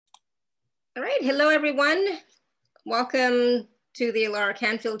All right. Hello, everyone. Welcome to the Laura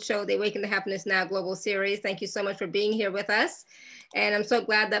Canfield Show, the Awaken to Happiness Now Global Series. Thank you so much for being here with us. And I'm so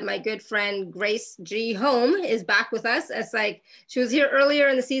glad that my good friend Grace G. Home is back with us. It's like she was here earlier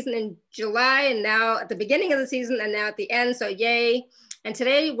in the season in July, and now at the beginning of the season, and now at the end. So, yay. And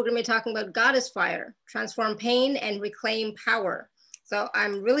today we're going to be talking about Goddess Fire, transform pain and reclaim power. So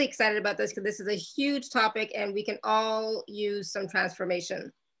I'm really excited about this because this is a huge topic and we can all use some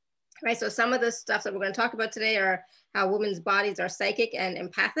transformation. Right, so some of the stuff that we're going to talk about today are how women's bodies are psychic and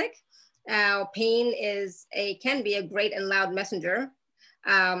empathic. How pain can be a great and loud messenger.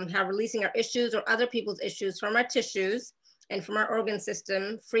 How releasing our issues or other people's issues from our tissues and from our organ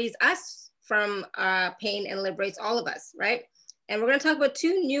system frees us from pain and liberates all of us, right? And we're going to talk about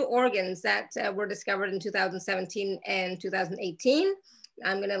two new organs that were discovered in 2017 and 2018.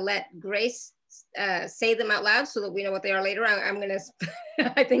 I'm going to let Grace say them out loud so that we know what they are later.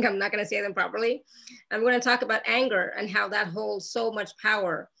 I think I'm not going to say them properly. I'm going to talk about anger and how that holds so much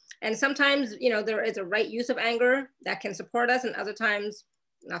power. And sometimes, there is a right use of anger that can support us, and other times,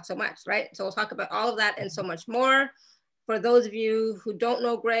 not so much, right? So we'll talk about all of that and so much more. For those of you who don't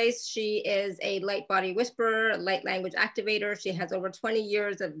know Grace, she is a light body whisperer, a light language activator. She has over 20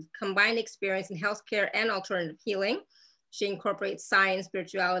 years of combined experience in healthcare and alternative healing. She incorporates science,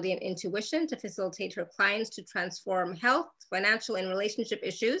 spirituality, and intuition to facilitate her clients to transform health, financial, and relationship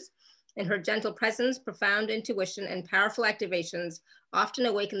issues. In her gentle presence, profound intuition, and powerful activations often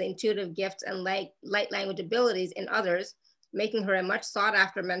awaken the intuitive gifts and light language abilities in others, making her a much sought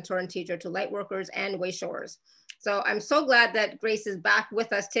after mentor and teacher to light workers and way showers. So I'm so glad that Grace is back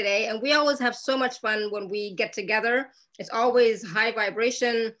with us today. And we always have so much fun when we get together. It's always high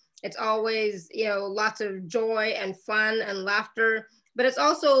vibration. It's always, lots of joy and fun and laughter, but it's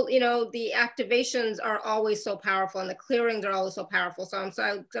also, the activations are always so powerful and the clearings are always so powerful. So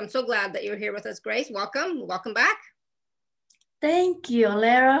I'm so glad that you're here with us, Grace. Welcome back. Thank you,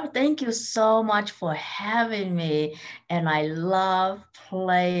 Lara. Thank you so much for having me. And I love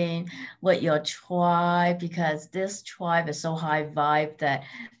playing with your tribe because this tribe is so high vibe that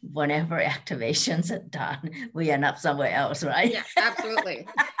whenever activations are done, we end up somewhere else, right? Yeah, absolutely.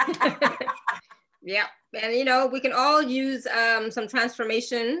 Yeah. And, we can all use some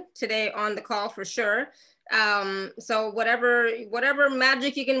transformation today on the call for sure. So whatever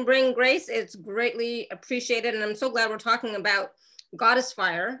magic you can bring, Grace, it's greatly appreciated. And I'm so glad we're talking about Goddess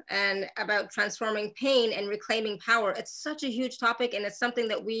Fire and about transforming pain and reclaiming power. It's such a huge topic, and it's something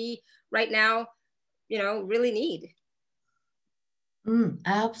that we right now, really need.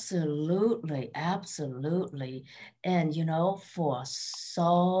 Absolutely, absolutely. And, for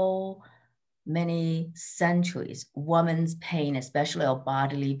so many centuries, women's pain, especially our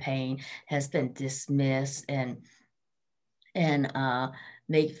bodily pain, has been dismissed and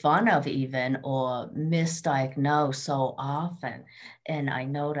made fun of even or misdiagnosed so often. And I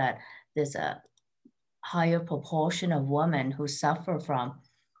know that there's a higher proportion of women who suffer from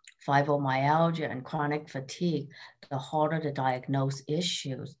fibromyalgia and chronic fatigue, the harder to diagnose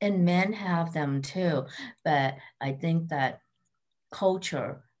issues. And men have them too, but I think that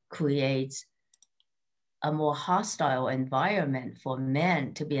culture creates a more hostile environment for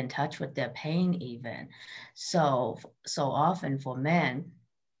men to be in touch with their pain even. So often for men,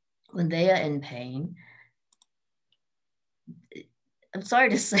 when they are in pain, I'm sorry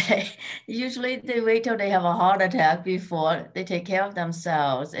to say, usually they wait till they have a heart attack before they take care of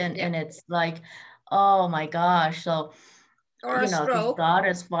themselves. And it's like, oh my gosh. So, or a stroke. The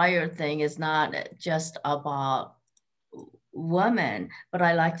Goddess Fire thing is not just about women, but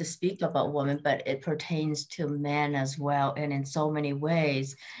I like to speak about women, but it pertains to men as well. And in so many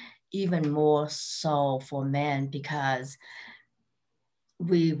ways, even more so for men, because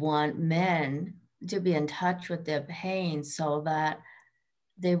we want men to be in touch with their pain so that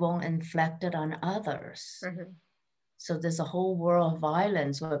they won't inflict it on others. Mm-hmm. So there's a whole world of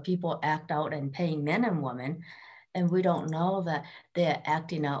violence where people act out in pain, men and women, and we don't know that they're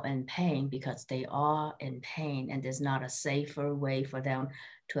acting out in pain because they are in pain, and there's not a safer way for them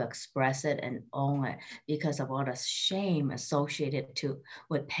to express it and own it because of all the shame associated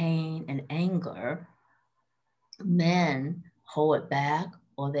with pain and anger. Men hold it back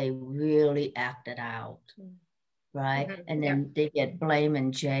or they really act it out. Right? Mm-hmm. And then they get blamed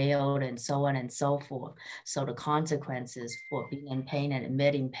and jailed and so on and so forth. So the consequences for being in pain and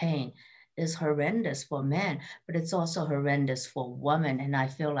admitting pain is horrendous for men, but it's also horrendous for women. And I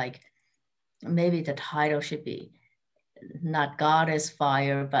feel like maybe the title should be not goddess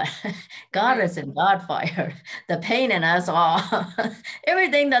fire, but goddess and God fire. The pain in us all,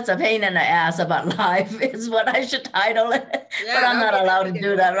 everything that's a pain in the ass about life is what I should title it. Yeah, but I'm not allowed to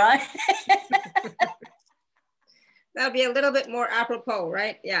do that, right? That'll be a little bit more apropos,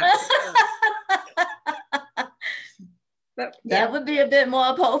 right? Yeah. But yeah. That would be a bit more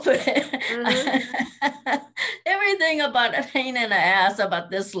appropriate. Mm-hmm. Everything about a pain in the ass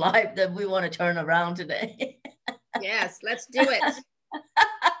about this life that we want to turn around today. Yes, let's do it.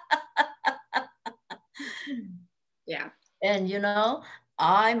 Yeah. And you know,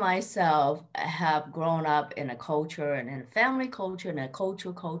 I myself have grown up in a culture and in a family culture and a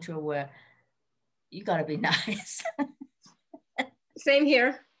culture where you got to be nice. Same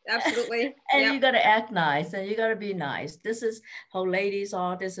here. Absolutely. And yep. You got to act nice and you got to be nice. This is how ladies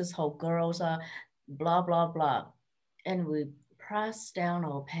are. This is how girls are, blah, blah, blah. And we press down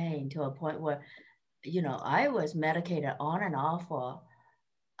our pain to a point where, you know, I was medicated on and off for,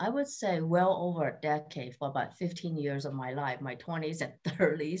 I would say, well over a decade, for about 15 years of my life, my 20s and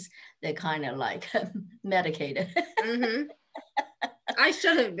 30s, they kind of like medicated. Mm-hmm. I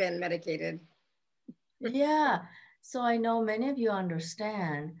should have been medicated. Yeah. So I know many of you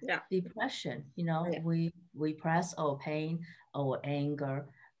understand yeah. depression. You know, yeah. we press our pain, our anger,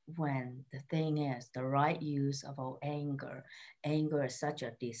 when the thing is the right use of our anger. Anger is such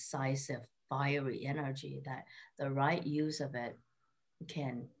a decisive, fiery energy that the right use of it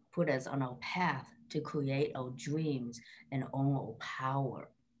can put us on our path to create our dreams and own our power.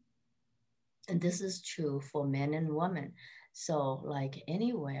 And this is true for men and women. So, like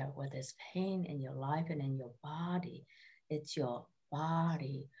anywhere where there's pain in your life and in your body, it's your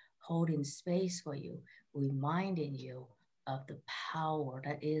body holding space for you, reminding you of the power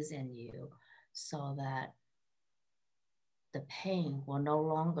that is in you, so that the pain will no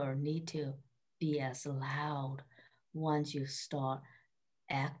longer need to be as loud once you start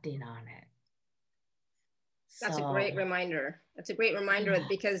acting on it. That's a great reminder. That's a great reminder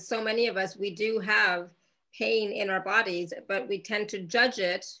because so many of us, we do have pain in our bodies, but we tend to judge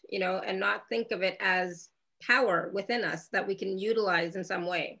it, you know, and not think of it as power within us that we can utilize in some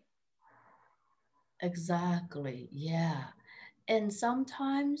way. Exactly. Yeah. And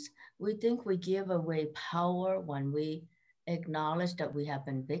sometimes we think we give away power when we acknowledge that we have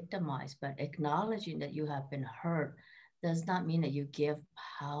been victimized, but acknowledging that you have been hurt does not mean that you give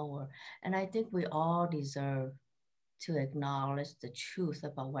power. And I think we all deserve to acknowledge the truth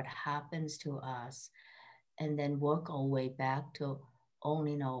about what happens to us and then work our way back to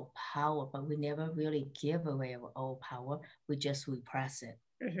owning our power. But we never really give away our power. We just repress it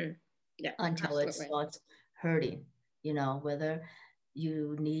yeah, until absolutely. it starts hurting, you know, whether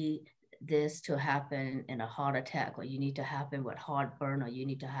you need this to happen in a heart attack, or you need to happen with heartburn, or you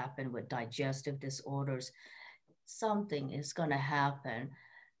need to happen with digestive disorders. Something is going to happen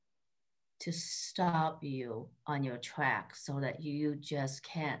to stop you on your track so that you just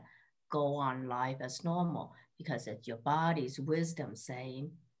can't go on life as normal, because it's your body's wisdom saying,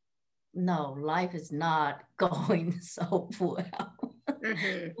 no, life is not going so well.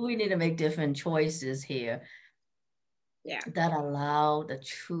 We need to make different choices here. Yeah. That allow the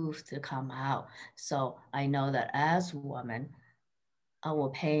truth to come out. So I know that as women, our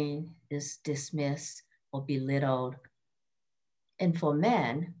pain is dismissed or belittled. And for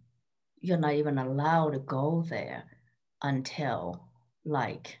men, you're not even allowed to go there until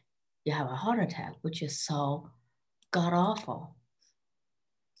like you have a heart attack, which is so god awful.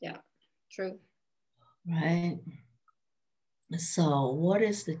 Yeah, true. Right? So what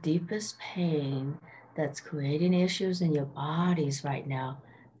is the deepest pain that's creating issues in your bodies right now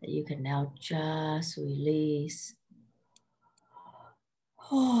that you can now just release?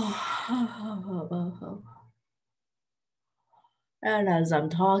 And as I'm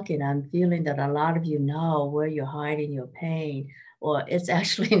talking, I'm feeling that a lot of you know where you're hiding your pain, or it's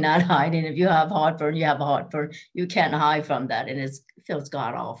actually not hiding. If you have heartburn, you have heartburn. You can't hide from that, and it feels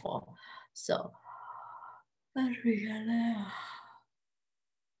god awful. So, in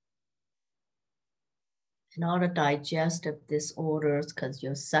all the digestive disorders, because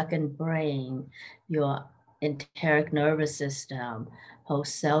your second brain, your enteric nervous system, whole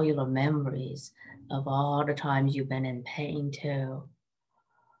cellular memories of all the times you've been in pain too.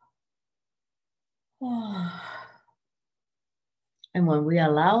 And when we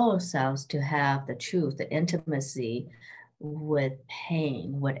allow ourselves to have the truth, the intimacy with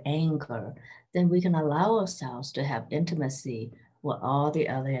pain, with anger, then we can allow ourselves to have intimacy with all the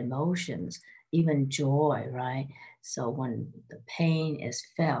other emotions, even joy, right? So when the pain is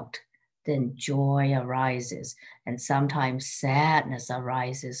felt, then joy arises. And sometimes sadness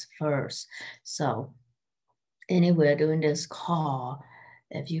arises first. So anywhere during this call,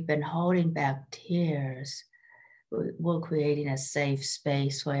 if you've been holding back tears, we're creating a safe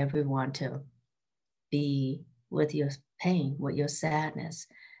space for everyone to be with your pain, with your sadness.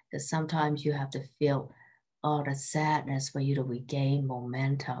 Because sometimes you have to feel all the sadness for you to regain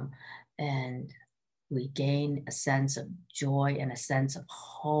momentum and regain a sense of joy and a sense of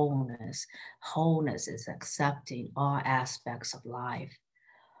wholeness. Wholeness is accepting all aspects of life.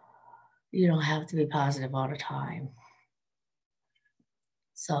 You don't have to be positive all the time.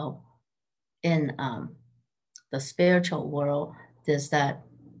 So in the spiritual world, there's that,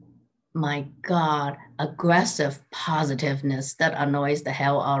 my God, aggressive positiveness that annoys the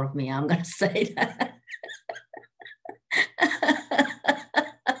hell out of me. I'm going to say that.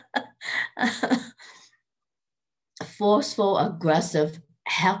 Forceful, aggressive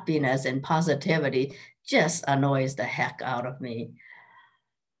happiness and positivity just annoys the heck out of me.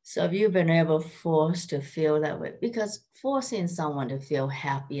 So if you've been able forced to feel that way, because forcing someone to feel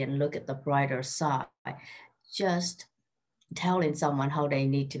happy and look at the brighter side, just telling someone how they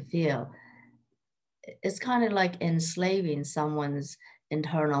need to feel, it's kind of like enslaving someone's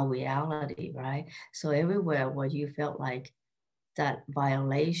internal reality, right? So everywhere where you felt like that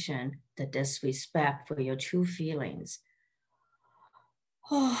violation, the disrespect for your true feelings,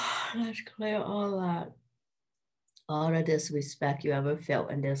 let's clear all that. All the disrespect you ever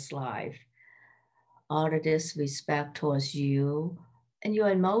felt in this life, all the disrespect towards you and your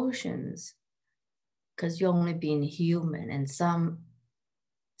emotions, because you're only being human. And sometimes,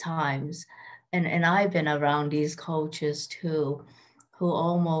 and I've been around these coaches too, who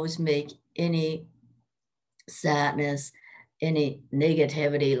almost make any sadness, any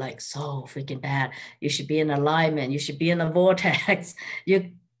negativity like so freaking bad. You should be in alignment. You should be in the vortex. You're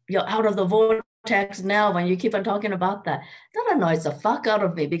out of the vortex now when you keep on talking about that. That annoys the fuck out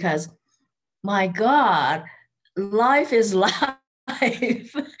of me because, my God, life is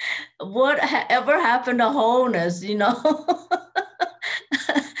life. Whatever happened to wholeness, you know?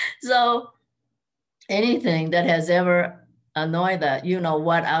 So anything that has ever annoyed that, you know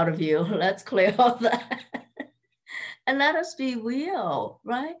what, out of you, let's clear all that. And let us be real,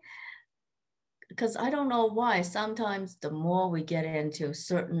 right? Because I don't know why, sometimes the more we get into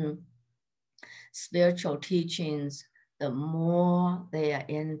certain spiritual teachings, the more they are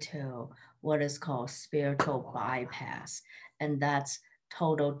into what is called spiritual bypass. And that's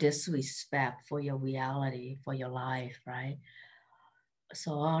total disrespect for your reality, for your life, right?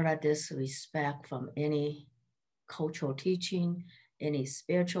 So all that disrespect from any cultural teaching, any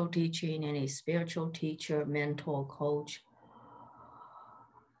spiritual teaching, any spiritual teacher, mentor, coach,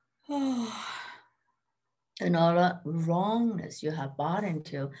 and all the wrongness you have bought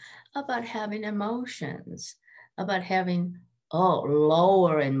into about having emotions, about having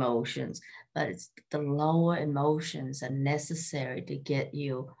lower emotions, but it's the lower emotions are necessary to get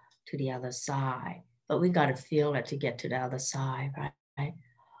you to the other side. But we got to feel it to get to the other side, right?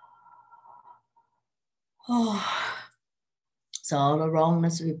 So all the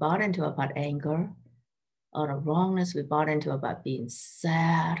wrongness we bought into about anger, all the wrongness we bought into about being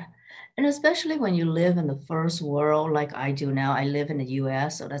sad. And especially when you live in the first world, like I do now, I live in the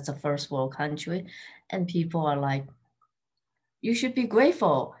US, so that's a first world country. And people are like, you should be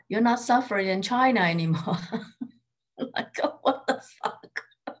grateful. You're not suffering in China anymore. Like, oh, what the fuck?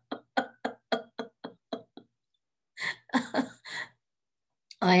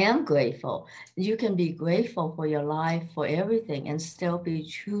 I am grateful. You can be grateful for your life, for everything, and still be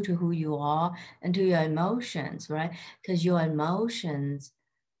true to who you are and to your emotions, right? Because your emotions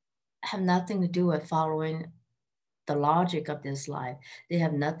have nothing to do with following the logic of this life. They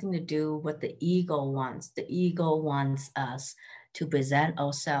have nothing to do with the ego wants. The ego wants us to present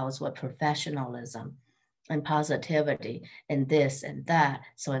ourselves with professionalism and positivity and this and that.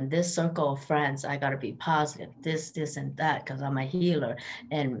 So in this circle of friends, I got to be positive, this, and that, because I'm a healer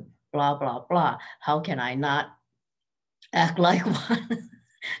and blah, blah, blah. How can I not act like one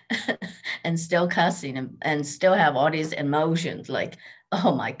and still cussing and still have all these emotions like,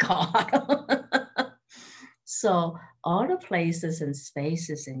 oh my God. So all the places and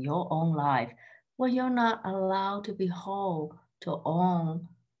spaces in your own life where you're not allowed to be whole, to own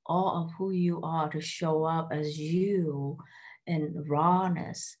all of who you are, to show up as you in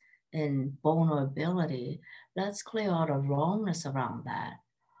rawness and vulnerability, let's clear all the wrongness around that.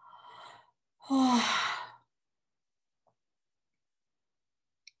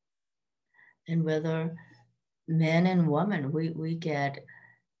 And whether men and women, we get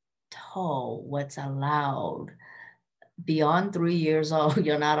told what's allowed. Beyond 3 years old,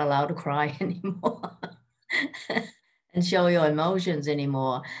 you're not allowed to cry anymore. and show your emotions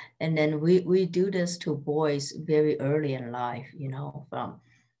anymore. And then we do this to boys very early in life, you know, from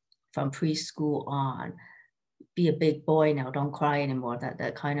preschool on. Be a big boy now, don't cry anymore.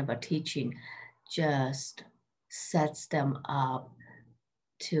 That kind of a teaching just sets them up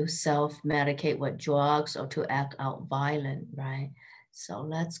to self-medicate with drugs or to act out violent, right? So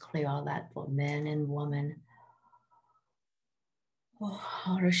let's clear all that for men and women.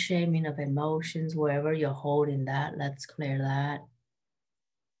 All the shaming of emotions, wherever you're holding that, let's clear that.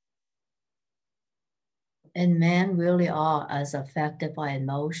 And men really are as affected by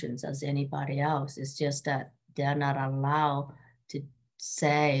emotions as anybody else. It's just that they're not allowed to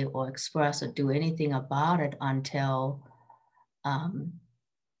say or express or do anything about it until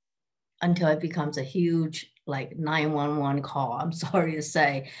it becomes a huge like 911 call, I'm sorry to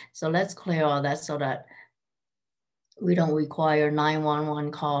say. So let's clear all that so that we don't require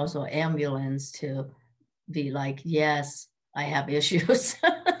 911 calls or ambulance to be like, yes, I have issues.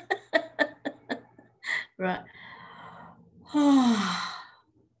 Right.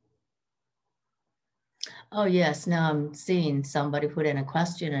 Oh, yes. Now I'm seeing somebody put in a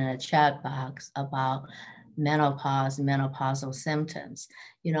question in a chat box about menopause, menopausal symptoms.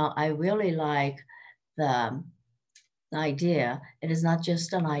 You know, I really like the idea. It is not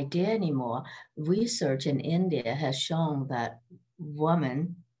just an idea anymore. Research in India has shown that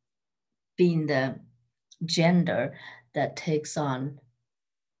woman, being the gender that takes on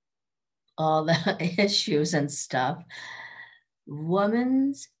all the issues and stuff,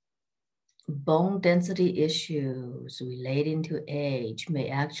 women's bone density issues relating to age may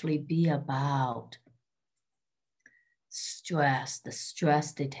actually be about stress, the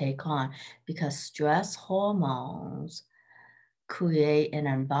stress they take on, because stress hormones create an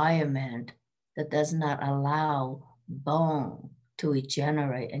environment that does not allow bone to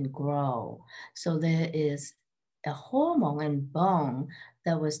regenerate and grow. So there is a hormone in bone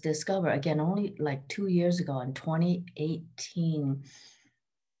that was discovered, again, only like 2 years ago in 2018,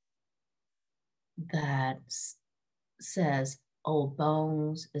 that says, oh,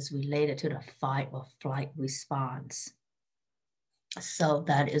 bones is related to the fight or flight response. So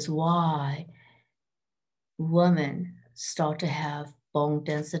that is why women start to have bone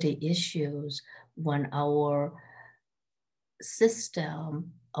density issues when our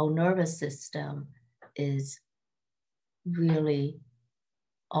system, our nervous system is really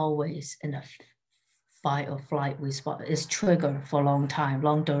always in a fight or flight response, is triggered for a long time,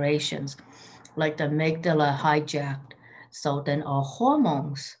 long durations, like the amygdala hijacked. So then our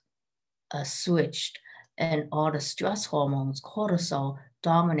hormones are switched, and all the stress hormones, cortisol,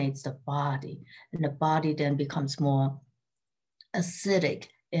 dominates the body, and the body then becomes more acidic,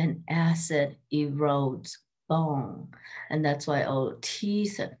 and acid erodes bone. And that's why our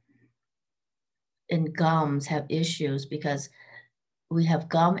teeth and gums have issues, because we have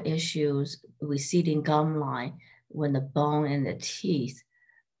gum issues, receding gum line, when the bone and the teeth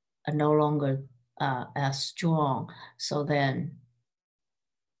are no longer as strong. So then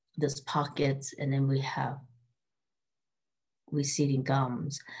there's pockets, and then we have receding gum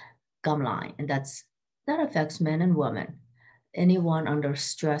line, and that affects men and women. Anyone under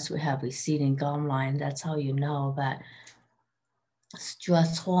stress will have receding gum line. That's how you know that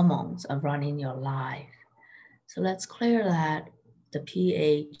stress hormones are running your life. So let's clear that, the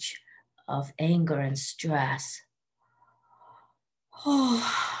pH of anger and stress.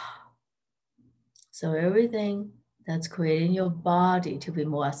 So everything that's creating your body to be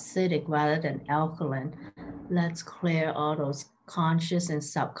more acidic rather than alkaline, let's clear all those conscious and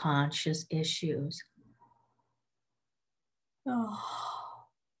subconscious issues.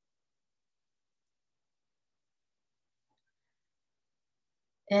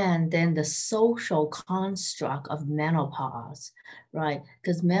 And then the social construct of menopause, right?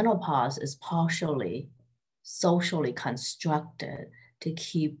 Because menopause is partially socially constructed to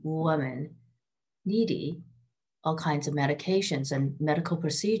keep women needy, all kinds of medications and medical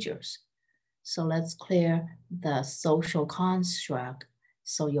procedures. So let's clear the social construct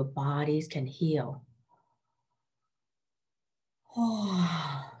so your bodies can heal.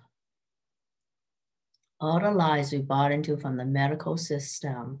 All the lies we bought into from the medical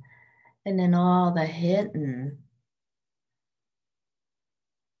system, and then all the hidden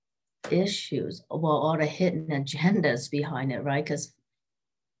issues, well, all the hidden agendas behind it, right? Because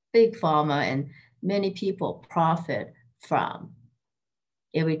big pharma and many people profit from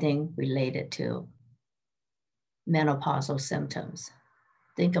everything related to menopausal symptoms.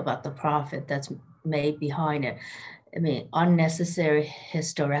 Think about the profit that's made behind it. I mean, unnecessary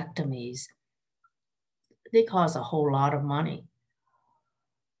hysterectomies, they cost a whole lot of money.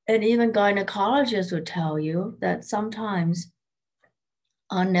 And even gynecologists would tell you that sometimes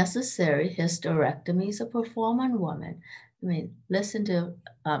unnecessary hysterectomies are performed on women. I mean, listen to,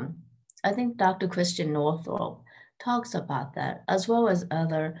 I think Dr. Christian Northrup talks about that, as well as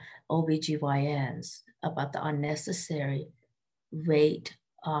other OBGYNs, about the unnecessary rate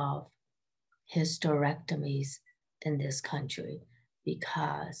of hysterectomies in this country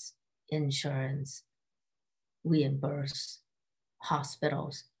because insurance reimburse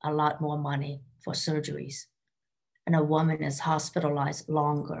hospitals a lot more money for surgeries. And a woman is hospitalized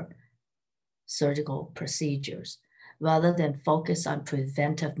longer surgical procedures rather than focus on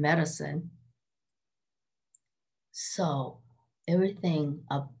preventive medicine. So everything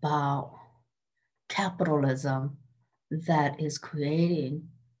about capitalism that is creating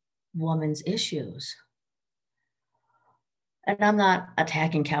women's issues. And I'm not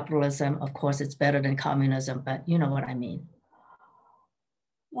attacking capitalism. Of course, it's better than communism, but you know what I mean.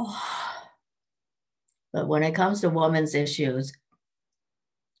 But when it comes to women's issues,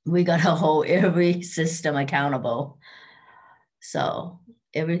 we got to hold every system accountable. So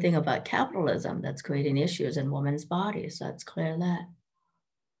everything about capitalism that's creating issues in women's bodies, let's clear that.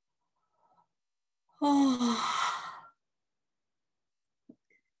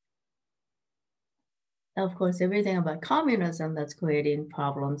 Of course, everything about communism that's creating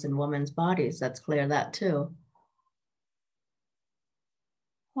problems in women's bodies, let's clear that too.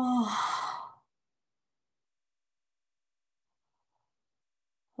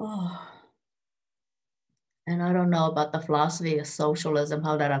 And I don't know about the philosophy of socialism,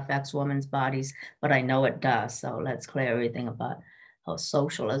 how that affects women's bodies, but I know it does. So let's clear everything about how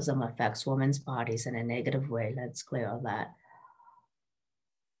socialism affects women's bodies in a negative way. Let's clear all that.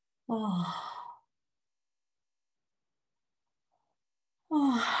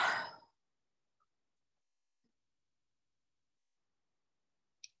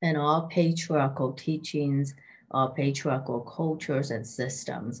 And all patriarchal teachings, all patriarchal cultures and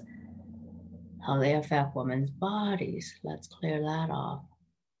systems, how they affect women's bodies. Let's clear that off.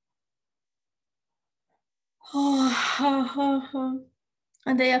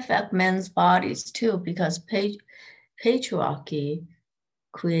 And they affect men's bodies too, because patriarchy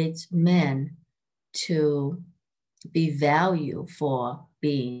creates men to be valued for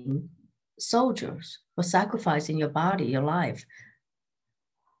being soldiers, for sacrificing your body, your life.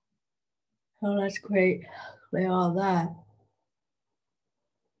 Oh, that's great. Clear all that.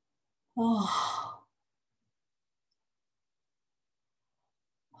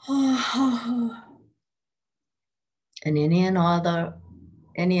 And any and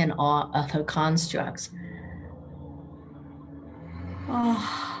all other constructs.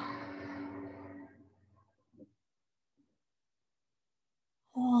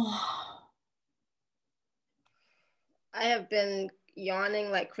 I have been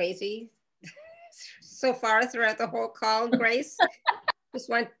yawning like crazy so far throughout the whole call, Grace. just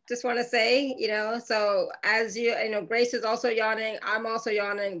want to say, so as you know, Grace is also yawning, I'm also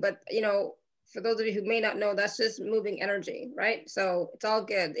yawning, but for those of you who may not know, that's just moving energy, right? So it's all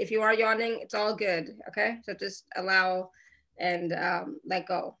good. If you are yawning, it's all good, okay? So just allow and let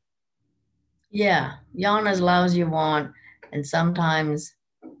go. Yeah, yawn as loud as you want. And sometimes,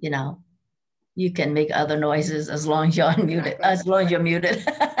 you can make other noises as long as you're unmuted, as long as you're muted.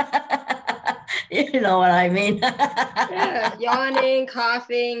 You know what I mean? Yeah, yawning,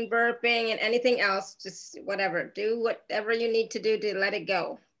 coughing, burping, and anything else, just whatever. Do whatever you need to do to let it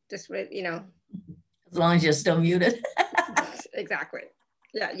go. Just, As long as you're still muted. Exactly.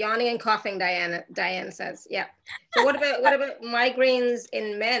 Yeah, yawning and coughing, Diane says. Yeah. So what about migraines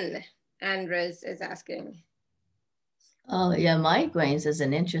in men? Andres is asking. Oh yeah, migraines is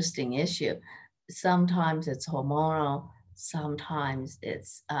an interesting issue. Sometimes it's hormonal, sometimes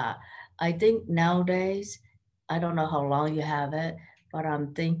it's, I think nowadays, I don't know how long you have it, but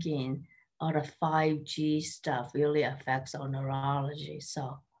I'm thinking all the 5G stuff really affects our neurology.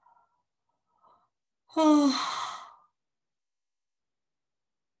 So,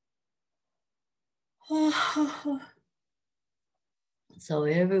 so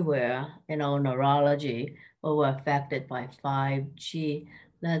everywhere in our neurology, we're affected by 5G.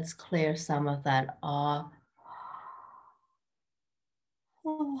 Let's clear some of that off.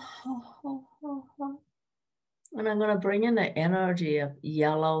 And I'm going to bring in the energy of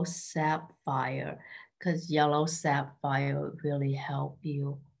yellow sapphire, because yellow sapphire would really help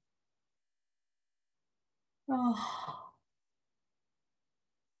you.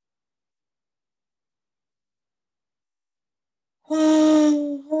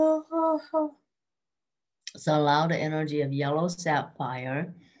 So allow the energy of yellow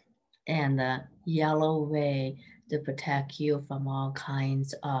sapphire and the yellow ray to protect you from all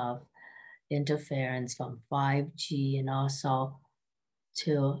kinds of interference from 5G, and also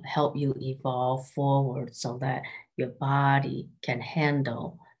to help you evolve forward so that your body can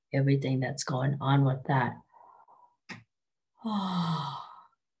handle everything that's going on with that. Oh.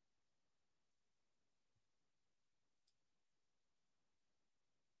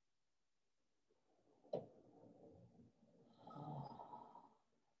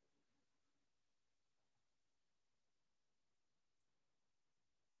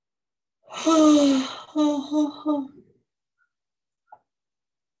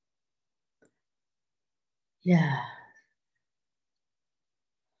 Yeah.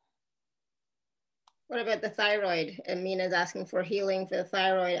 What about the thyroid? Mina's asking for healing for the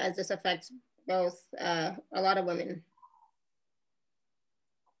thyroid, as this affects both a lot of women.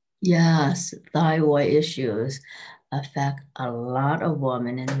 Yes, thyroid issues affect a lot of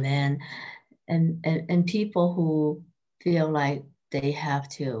women and men, and people who feel like they have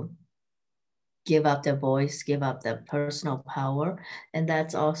to give up their voice, give up their personal power. And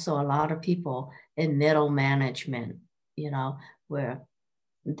that's also a lot of people in middle management, where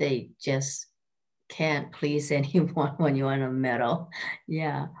they just can't please anyone when you're in the middle.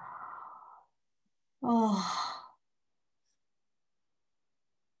 Yeah. Oh.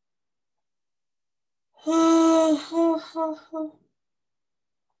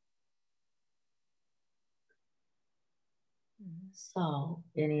 So,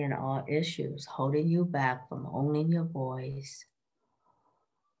 any and all issues holding you back from owning your voice.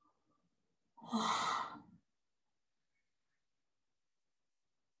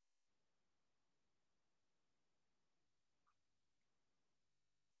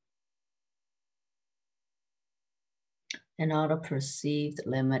 And all the perceived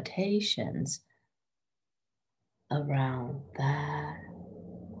limitations around that.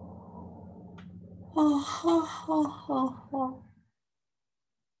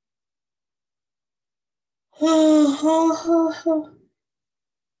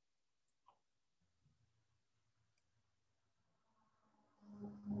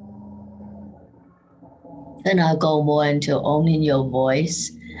 Then I'll go more into owning your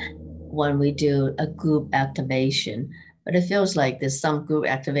voice when we do a group activation. But it feels like there's some group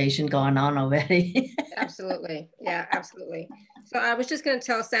activation going on already. Absolutely. Yeah, absolutely. So I was just going to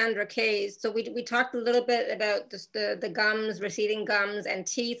tell Sandra Kays. So we talked a little bit about just the gums, receding gums and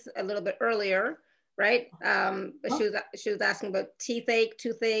teeth a little bit earlier, right? She was asking about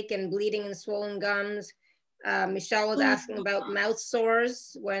toothache and bleeding and swollen gums. Michelle was asking about mouth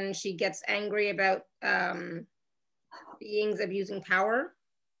sores when she gets angry about beings abusing power.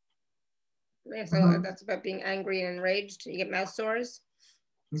 So that's about being angry and enraged. You get mouth sores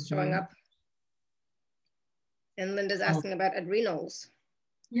showing up. And Linda's asking about adrenals.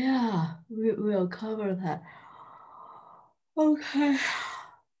 Yeah, we'll cover that. Okay.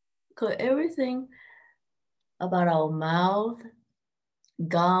 So everything about our mouth,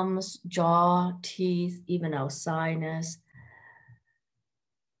 gums, jaw, teeth, even our sinus.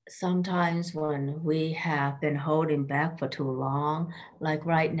 Sometimes when we have been holding back for too long, like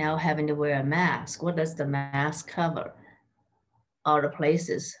right now having to wear a mask, what does the mask cover? All the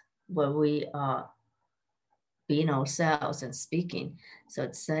places where we are being ourselves and speaking. So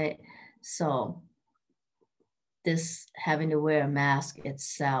this having to wear a mask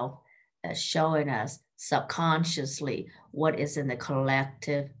itself is showing us subconsciously what is in the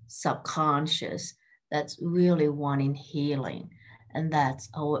collective subconscious that's really wanting healing. And that's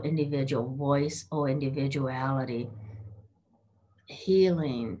our individual voice or individuality,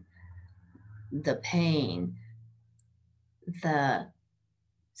 healing the pain, the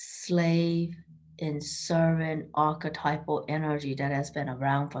slave and servant archetypal energy that has been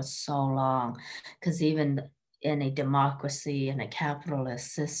around for so long. Because even in a democracy and a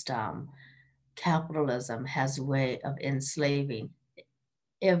capitalist system, capitalism has a way of enslaving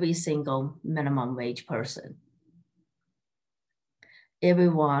every single minimum wage person,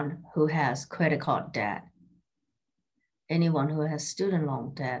 everyone who has credit card debt, anyone who has student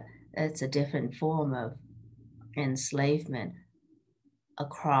loan debt. It's a different form of enslavement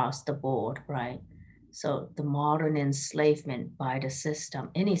across the board, right? So the modern enslavement by the system,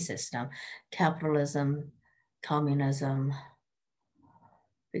 any system, capitalism, communism,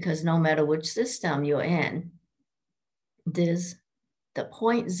 because no matter which system you're in, there's the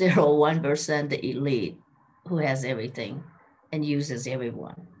 0.01%, the elite, who has everything and uses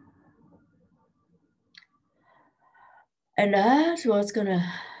everyone. And that's what's gonna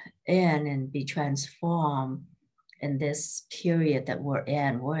end and be transformed in this period that we're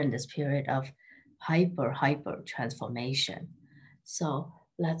in. We're in this period of hyper transformation. So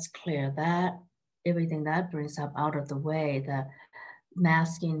let's clear that everything that brings up out of the way, the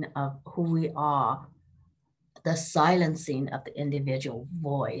masking of who we are, the silencing of the individual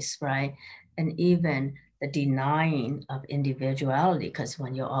voice, right? And even the denying of individuality, because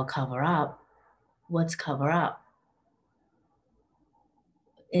when you all cover up, what's cover up?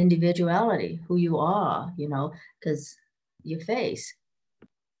 Individuality, who you are, you know, because your face.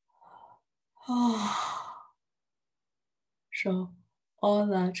 So all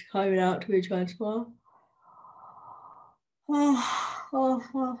that's coming out to be transformed.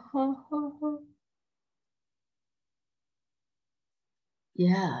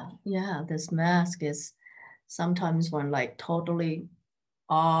 Yeah, this mask is sometimes when like totally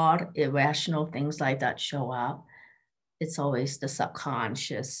odd, irrational things like that show up, it's always the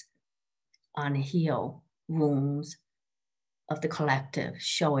subconscious, unhealed wounds of the collective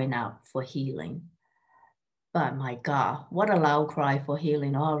showing up for healing. But my God, what a loud cry for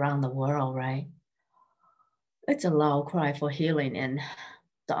healing all around the world, right? It's a loud cry for healing in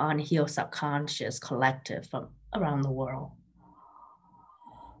the unhealed subconscious collective from around the world.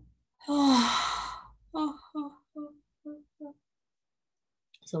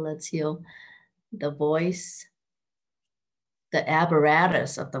 So let's heal the voice, the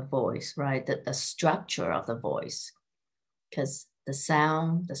apparatus of the voice, right? The structure of the voice. Because the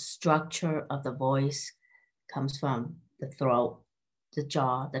sound, the structure of the voice comes from the throat, the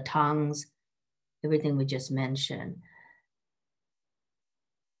jaw, the tongues, everything we just mentioned.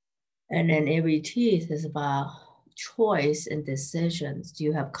 And then every teeth is about choice and decisions. Do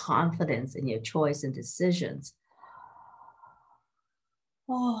you have confidence in your choice and decisions?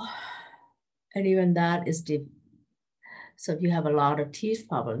 And even that is deep. So if you have a lot of teeth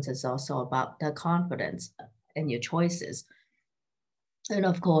problems, it's also about the confidence in your choices. And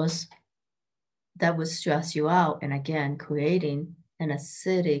of course, that would stress you out. And again, creating an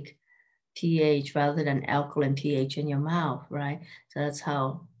acidic pH rather than alkaline pH in your mouth, right? So that's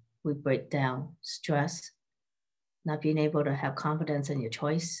how we break down stress, not being able to have confidence in your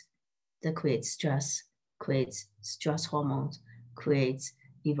choice. That creates stress hormones, creates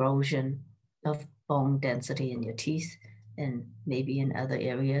erosion of bone density in your teeth and maybe in other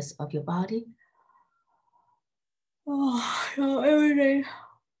areas of your body. Everything.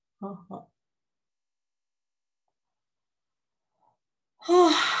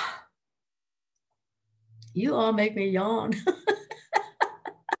 You all make me yawn.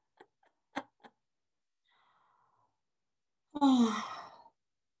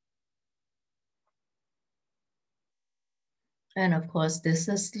 And of course, this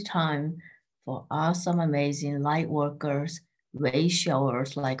is the time for awesome, amazing light workers, ray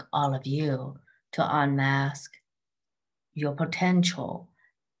showers like all of you to unmask your potential,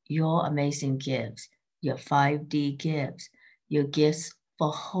 your amazing gifts, your 5D gifts, your gifts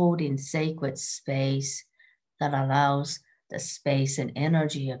for holding sacred space that allows the space and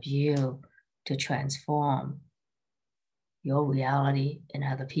energy of you to transform your reality and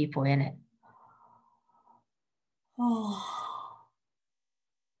other people in it.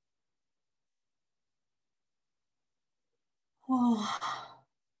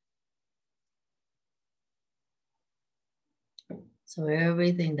 So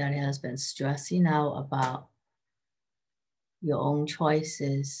everything that has been stressing out about your own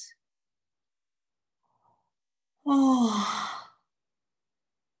choices.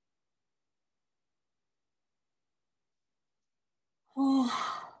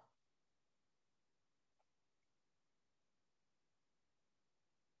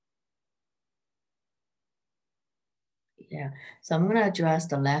 Yeah, so I'm going to address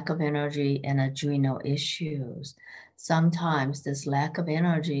the lack of energy and adrenal issues. Sometimes this lack of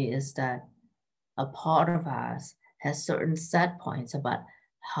energy is that a part of us has certain set points about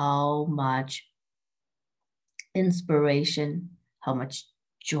how much inspiration, how much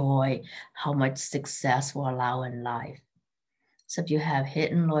joy, how much success will allow in life. So if you have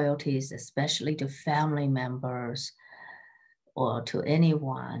hidden loyalties, especially to family members or to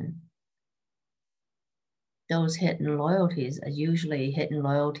anyone, those hidden loyalties are usually hidden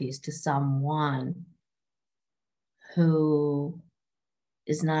loyalties to someone who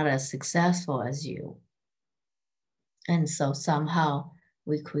is not as successful as you. And so somehow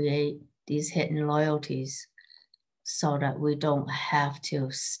we create these hidden loyalties so that we don't have to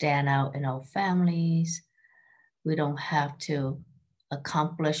stand out in our families. We don't have to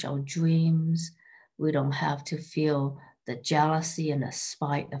accomplish our dreams. We don't have to feel the jealousy and the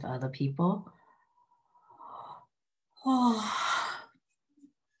spite of other people.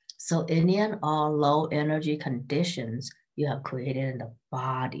 So any and all low energy conditions you have created in the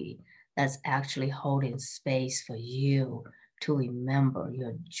body that's actually holding space for you to remember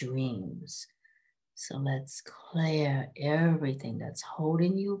your dreams, So let's clear everything that's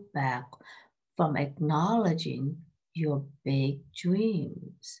holding you back from acknowledging your big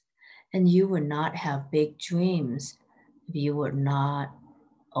dreams. And you would not have big dreams if you were not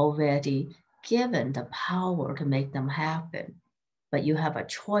already given the power to make them happen. But you have a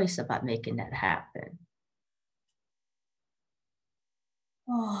choice about making that happen.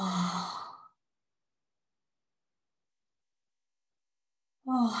 Oh.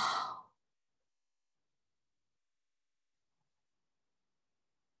 Oh.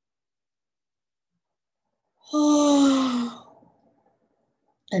 Oh.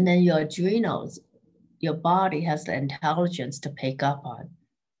 And then your adrenals, your body has the intelligence to pick up on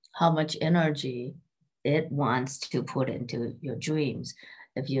how much energy it wants to put into your dreams.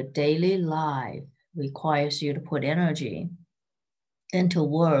 If your daily life requires you to put energy into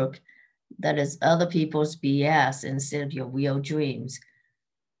work that is other people's BS instead of your real dreams,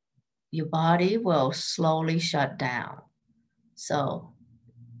 your body will slowly shut down. So,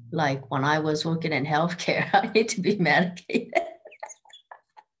 like when I was working in healthcare, I need to be medicated.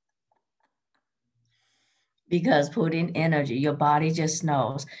 Because putting energy, your body just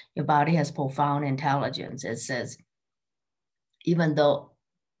knows, your body has profound intelligence. It says, even though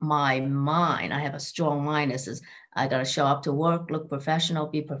my mind, I have a strong mind, it says, I got to show up to work, look professional,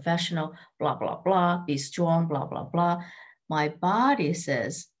 be professional, blah, blah, blah, be strong, blah, blah, blah. My body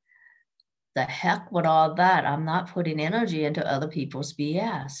says, the heck with all that. I'm not putting energy into other people's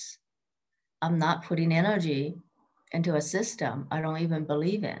BS. I'm not putting energy into a system I don't even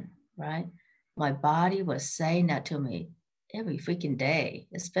believe in, right? My body was saying that to me every freaking day,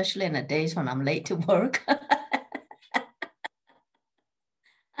 especially in the days when I'm late to work.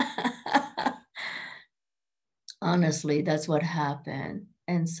 Honestly, that's what happened.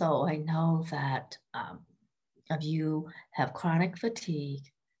 And so I know that if you have chronic fatigue,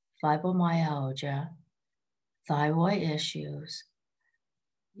 fibromyalgia, thyroid issues,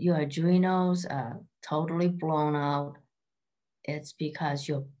 your adrenals are totally blown out, it's because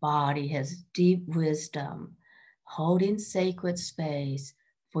your body has deep wisdom, holding sacred space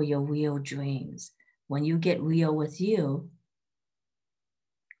for your real dreams. When you get real with you,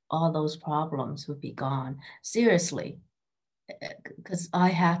 all those problems would be gone. Seriously, because I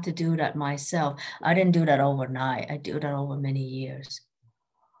had to do that myself. I didn't do that overnight. I do that over many years.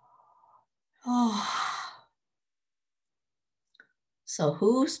 Oh. So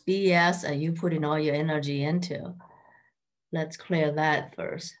whose BS are you putting all your energy into? Let's clear that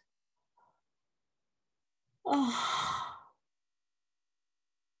first. Oh.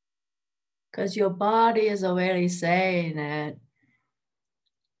 Because your body is already saying it.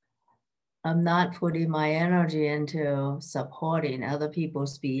 I'm not putting my energy into supporting other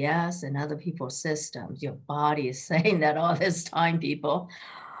people's BS and other people's systems. Your body is saying that all this time, people.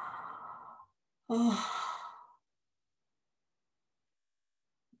 Oh.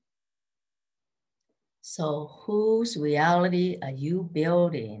 So whose reality are you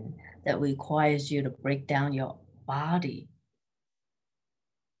building that requires you to break down your body?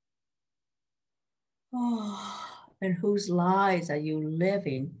 Oh. And whose lies are you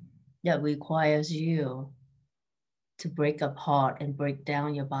living that requires you to break apart and break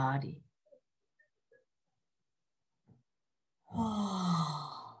down your body?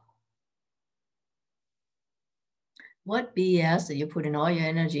 Oh. What BS are you putting all your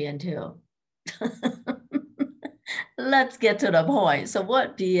energy into? Let's get to the point. So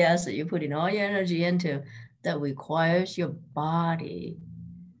what BS are you putting all your energy into that requires your body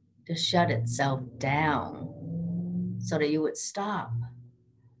to shut itself down so that you would stop?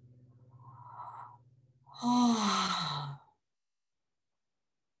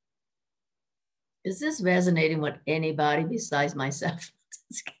 Is this resonating with anybody besides myself?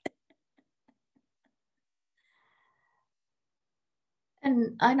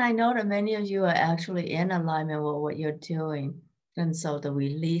 And I know that many of you are actually in alignment with what you're doing. And so the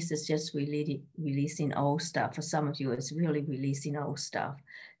release is just releasing old stuff. For some of you, it's really releasing old stuff.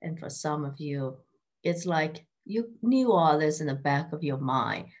 And for some of you, it's like you knew all this in the back of your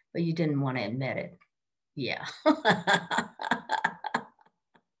mind, but you didn't want to admit it. Yeah.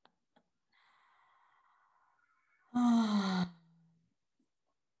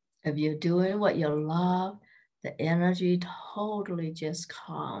 If you're doing what you love, the energy totally just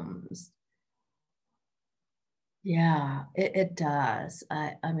comes. Yeah, it does.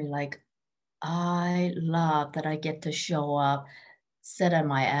 I mean, like, I love that I get to show up, sit on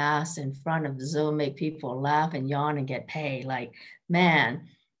my ass in front of Zoom, make people laugh and yawn and get paid. Like, man,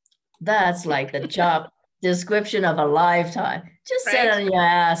 that's like the job description of a lifetime. Just sit on your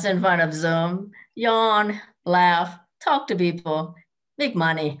ass in front of Zoom, yawn, laugh, talk to people, make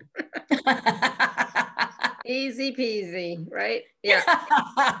money. Easy peasy, right? Yeah.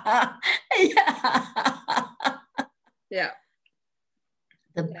 Yeah. Yeah.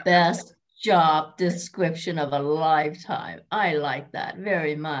 The Yeah, best job description of a lifetime. I like that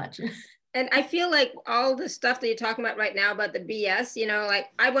very much. and I feel like all the stuff that you're talking about right now about the BS, you know, like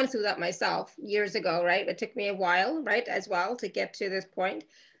I went through that myself years ago, right? It took me a while, right, as well to get to this point.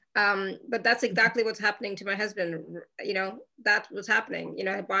 But that's exactly what's happening to my husband. You know, that's what's happening. You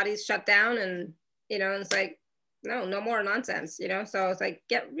know, his body's shut down, and you know, it's like, no, no more nonsense. You know, so it's like,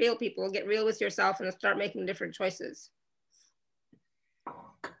 get real, people, get real with yourself, and start making different choices.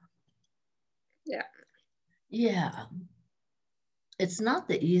 Yeah. Yeah. It's not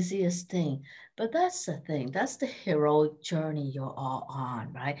the easiest thing, but that's the thing. That's the heroic journey you're all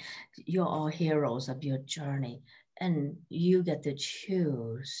on, right? You're all heroes of your journey, and you get to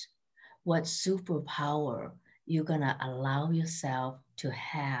choose what superpower you're going to allow yourself to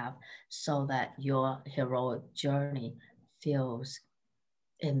have so that your heroic journey feels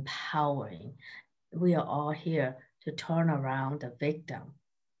empowering. We are all here to turn around the victim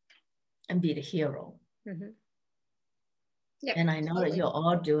and be the hero. Mm-hmm. Yep, And I know that absolutely. you're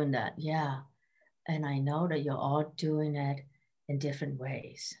all doing that. Yeah. And I know that you're all doing it in different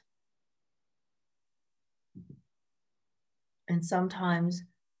ways. And sometimes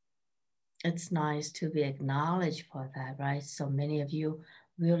it's nice to be acknowledged for that, right? So many of you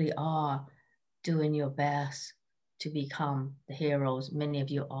really are doing your best to become the heroes. Many of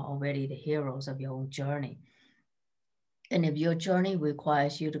you are already the heroes of your own journey. And if your journey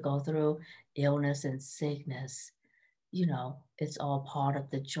requires you to go through illness and sickness, you know, it's all part of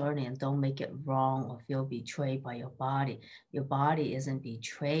the journey, and don't make it wrong or feel betrayed by your body. Your body isn't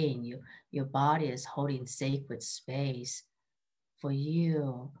betraying you. Your body is holding sacred space for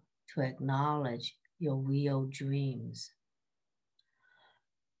you to acknowledge your real dreams.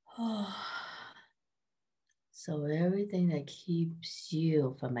 So everything that keeps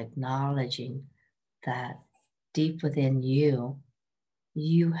you from acknowledging that deep within you,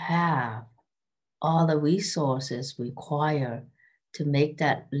 you have all the resources required to make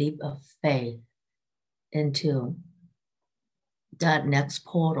that leap of faith into that next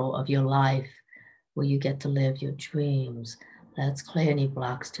portal of your life where you get to live your dreams. Let's clear any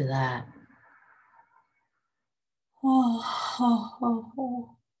blocks to that.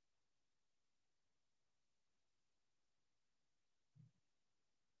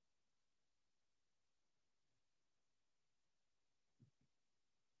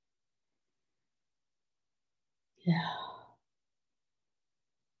 Yeah.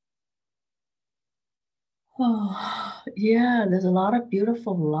 Oh, yeah, there's a lot of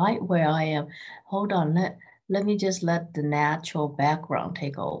beautiful light where I am. Hold on, let me just let the natural background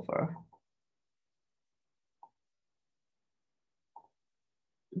take over.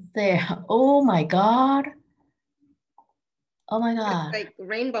 There. Oh my God. Oh my It's God. like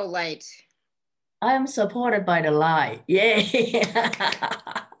rainbow light. I am supported by the light. Yay.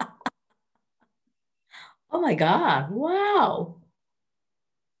 Oh my God. Wow.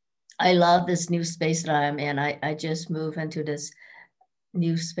 I love this new space that I'm in. I just moved into this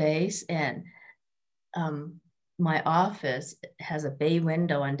new space, and my office has a bay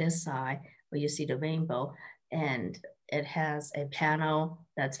window on this side where you see the rainbow, and it has a panel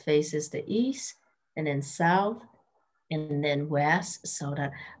that faces the east and then south and then west, so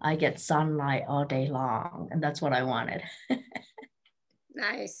that I get sunlight all day long. And that's what I wanted.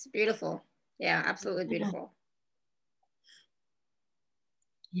 Nice, beautiful. Yeah, absolutely beautiful.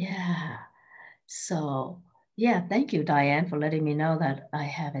 Yeah. So, yeah, thank you, Diane, for letting me know that I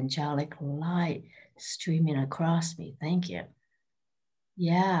have angelic light streaming across me. Thank you.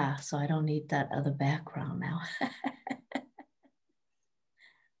 Yeah, so I don't need that other background now.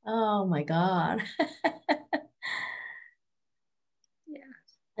 Oh my God. Yeah.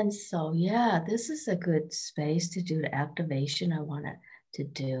 And so, yeah, this is a good space to do the activation I wanted to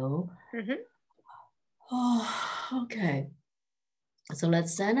do. Mm-hmm. Oh, okay. So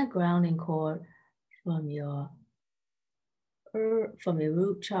let's send a grounding cord from your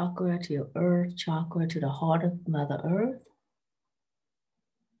root chakra to your earth chakra to the heart of Mother Earth.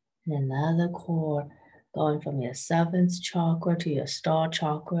 And another cord going from your seventh chakra to your star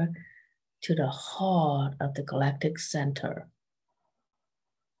chakra to the heart of the galactic center.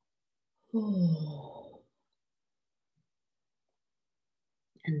 Ooh.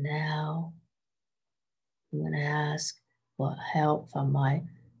 And now I'm going to ask for help from my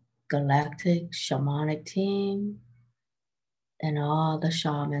galactic shamanic team and all the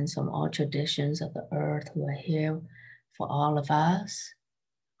shamans from all traditions of the earth who are here for all of us,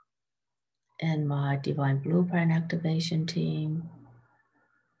 and my divine blueprint activation team,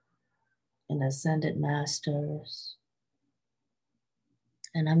 and ascended masters.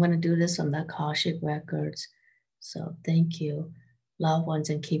 And I'm going to do this on the Akashic records. So thank you, loved ones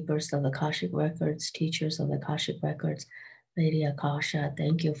and keepers of the Akashic records, teachers of the Akashic records. Lady Akasha,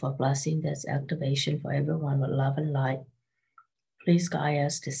 thank you for blessing this activation for everyone with love and light. Please guide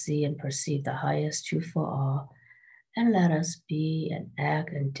us to see and perceive the highest truth for all, and let us be and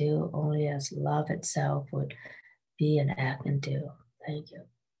act and do only as love itself would be and act and do. Thank you.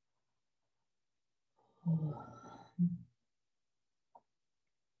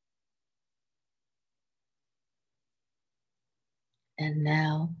 And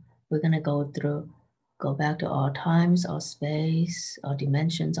now we're going to go back to all times, all space, all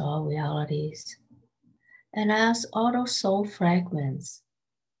dimensions, all realities, and ask all those soul fragments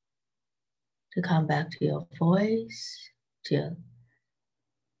to come back to your voice, to your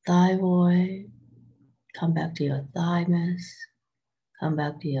thyroid, come back to your thymus, come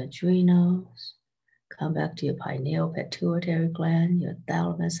back to your adrenals, come back to your pineal pituitary gland, your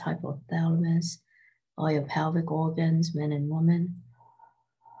thalamus, hypothalamus, all your pelvic organs, men and women.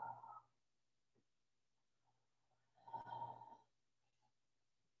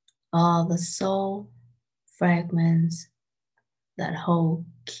 All the soul fragments that hold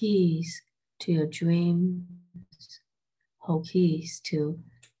keys to your dreams, hold keys to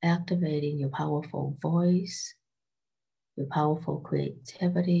activating your powerful voice, your powerful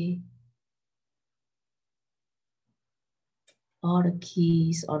creativity, all the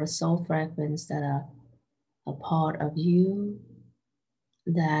keys, all the soul fragments that are a part of you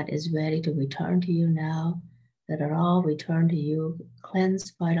that is ready to return to you now, that are all returned to you,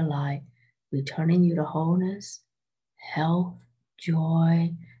 cleansed by the light, returning you to wholeness, health,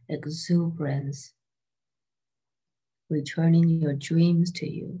 joy, exuberance, returning your dreams to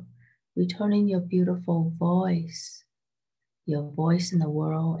you, returning your beautiful voice in the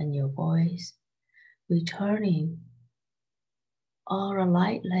world and your voice, returning all the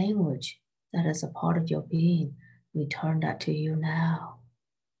light language that is a part of your being, return that to you now.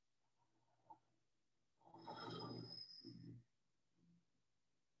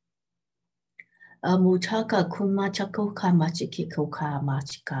 Amutaka kumachako kamachiki koka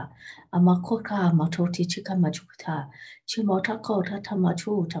machika. Amakoka matoti chika machuta. Chimotako tata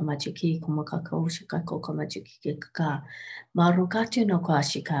machu tamachiki kumakako shikako kamachiki kaka. Marukati no ka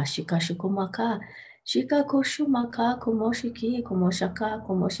shika shikumaka. Shika kushumaka kumoshiki kumoshaka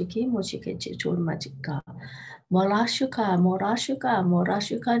kumoshiki moshike chichur machika. Morashuka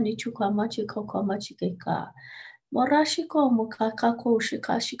nichuka machiko kamachikeka. Morashiko mukakako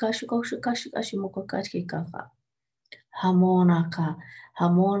shikashikashikashikashikashimukakashikaka.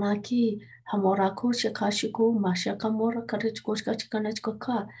 Hamonaki, hamoraku shikashiku mashakamora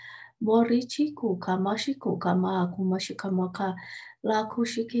karichkoshkashkanachkaka. Morichiku kamashiku kama kumashikamaka.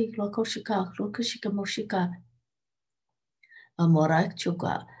 Lakushiki lakoshika lukushikamoshika.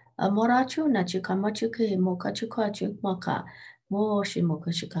 Amorachu nachikamachuke mokachukachumaka.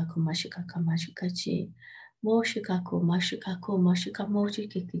 Moshimokashika kumashika kamashikachi. Moshikaku mashikamoji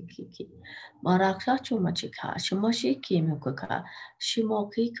kiki. Maraksachu machika, shimoshiki mukaka,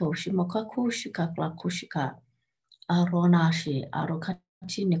 shimokiko, shimokaku shikaklakushika. Aronashi,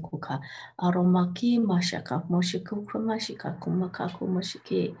 arokachi nikuka, aromaki mashaka, moshikuku mashika, kumakaku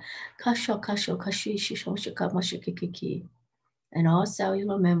mashiki, kasho kashi shishoshika mashikiki. And all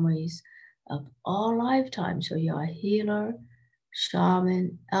cellular memories of all lifetimes. So you're a healer,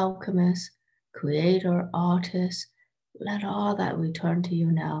 shaman, alchemist, creator, artist. Let all that return to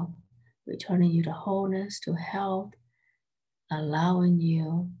you now, returning you to wholeness, to health, allowing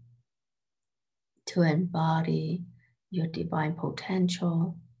you to embody your divine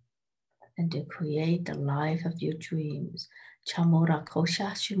potential and to create the life of your dreams. Chamora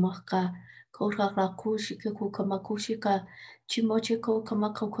kosha shimaka, kora kushika kukamakushika, chimochiko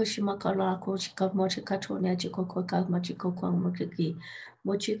kamakoshimaka la koshika mochika tonya chikoka machiko kwamaki,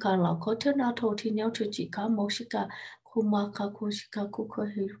 mochika la kota nato tinyochika moshika, kumaka kushika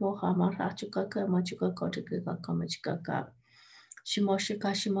kukohimo hamarachuka kamachika kotika kamachika.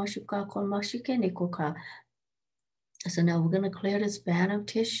 Shimoshika komashike nikoka. So now we're going to clear this band of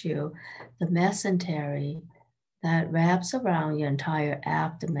tissue, the mesentery that wraps around your entire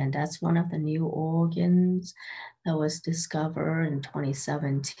abdomen. That's one of the new organs that was discovered in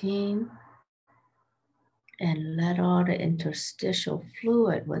 2017. And let all the interstitial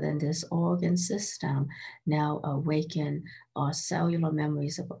fluid within this organ system now awaken our cellular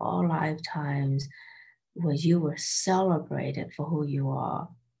memories of all lifetimes where you were celebrated for who you are.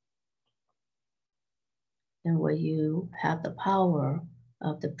 And where you have the power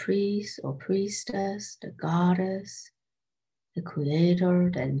of the priest or priestess, the goddess, the creator,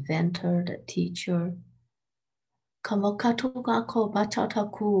 the inventor, the teacher. Kamakatu kako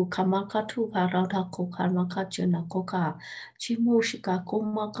batataku, kamakatu karatako, kamakachuna koka, chimushika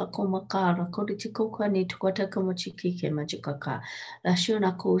komaka komakara, kodichikoka ni tukatakamachikie machikaka,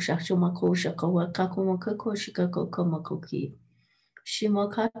 lashuna kusha, shumakusha, kawakakumako shikako komakoki.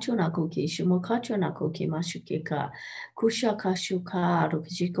 Shimokachu nakuki, shimokachu nakuki mashukika, kushaka shuka,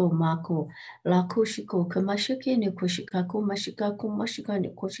 rukijiko mako, la kushiko, kamashiki ni kushikaku, mashikaku, mashika ni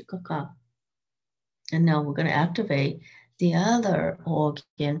kushikaka. And now we're going to activate the other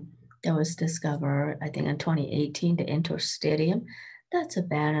organ that was discovered, I think in 2018, the interstitium. That's a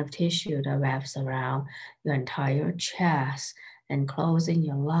band of tissue that wraps around your entire chest, enclosing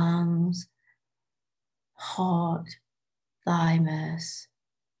your lungs, heart, thymus,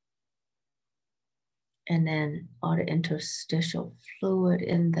 and then all the interstitial fluid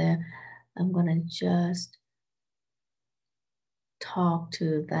in there. I'm going to just talk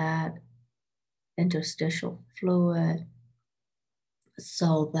to that interstitial fluid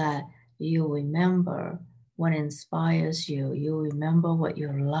so that you remember what inspires you. You remember what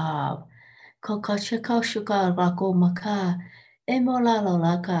you love. Kokachika shuka rako maka, emola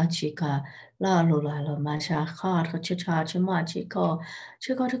laka chika, la lula masha kar, chicha chimachiko,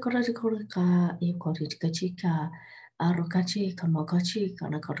 chikotikorika, ikotichika, arukachika, mokachika,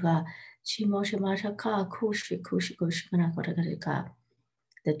 nakota, chimoshimashaka, kushi, kushi, kushikanakotika.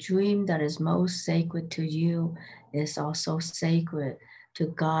 The dream that is most sacred to you is also sacred to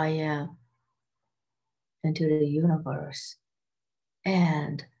Gaia and to the universe.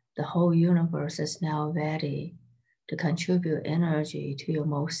 And the whole universe is now ready to contribute energy to your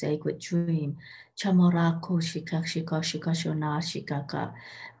most sacred dream. Chamorako shika shika shika shona shikaka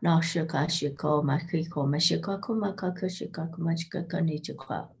na shika shiko makiko mashikaku makaku shikaku machikaka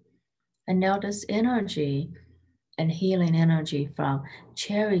nichika. And now this energy and healing energy from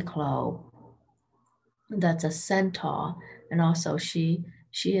Cherry Clove, that's a centaur, and also she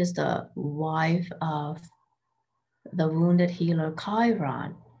is the wife of the wounded healer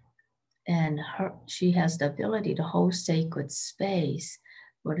Chiron, and she has the ability to hold sacred space,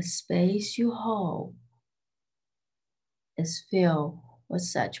 where the space you hold is filled with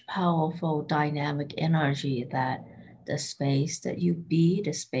such powerful dynamic energy that the space that you be,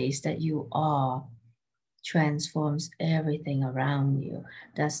 the space that you are, transforms everything around you.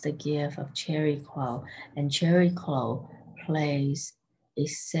 That's the gift of Cherry Clove. And Cherry Clove plays a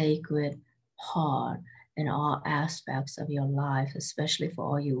sacred part in all aspects of your life, especially for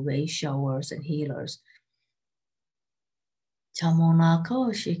all you way showers and healers.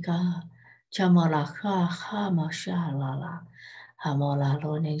 Chamonako shika, chamolaka hamashalala,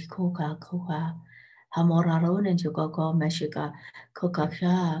 hamolalo kuka kuka, hamoraro nenjukoko meshika,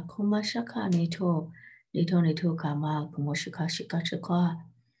 kokaka, kumashaka nito. Nito nito kama kumoshika shika shika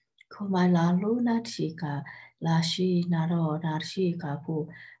kuma la luna chika la shi naro narshika pu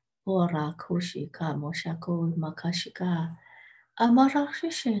pora kushika moshaku makashika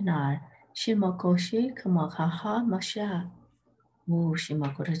amarashishina shimakoshi kamakaha masha mu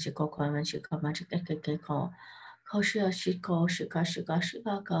shimakurachiko kamachika machikeko koshia shiko shika shika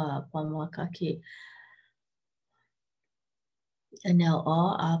shika ka pamakaki. And now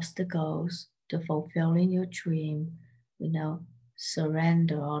all obstacles to fulfilling your dream,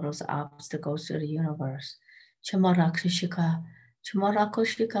 surrender all those obstacles to the universe. Chamarakshika,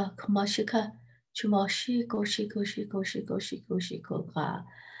 chamarakoshika, kamashika, chamashiko, shiko, shiko, shiko, shiko, shiko, ka.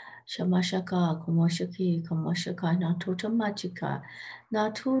 Shamashaka, kamashaki, kamashaka, natuta machika,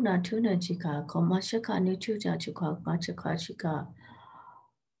 natu, natuna chika, kamashaka, nituja chika, machaka, chika.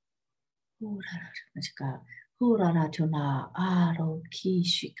 Machika. Huraratuna aro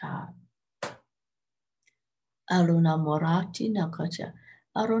kishika. Aluna morati nakacha.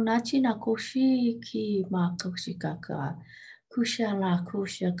 Aronachi nakoshi ki makoshikaka. Kushala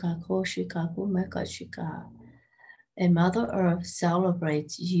kushaka koshika kumekashika. And Mother Earth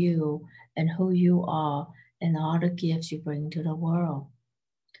celebrates you and who you are and all the gifts you bring to the world.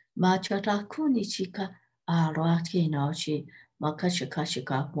 Machata kunichika arati nachi.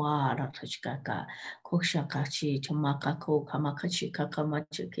 Makashikashika wara tachikaka koshakachi chamakako kamakachika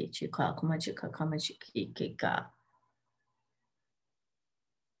kamachiki chika kamachika kamachiki kika.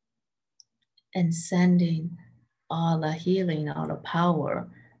 And sending all the healing, all the power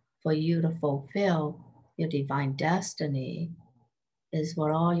for you to fulfill your divine destiny is what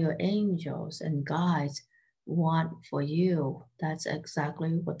all your angels and guides want for you. That's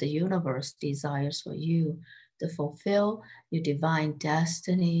exactly what the universe desires for you, to fulfill your divine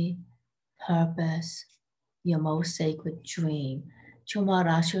destiny, purpose, your most sacred dream.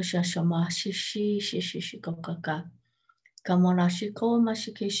 Kamonashiko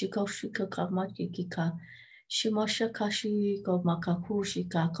mashike shiko shiko kamakika. Shimosha kashi go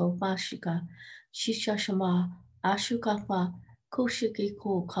makakushika ko mashika. Shishashama ashukapa kushiki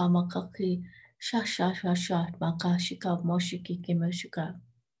ko kamakaki. Shasha shasha makashika moshiki kimashika.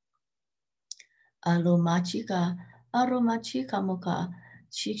 Alomachika aromachika moka.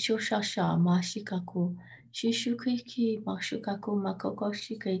 Shisho shasha mashikaku. Shishukiki mashukaku makoko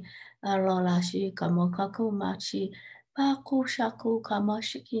shiki. Alolashi kamokaku machi. Paku shaku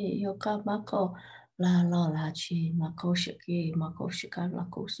kamashiki yokamako la lolachi makoshiki makoshika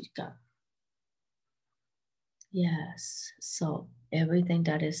lakoshika. Yes, so everything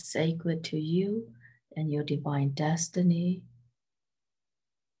that is sacred to you and your divine destiny,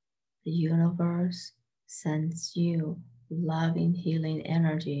 the universe sends you loving, healing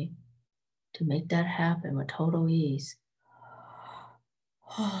energy to make that happen with total ease.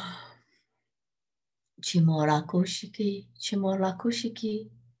 Chimorakushiki, Chimorakushiki.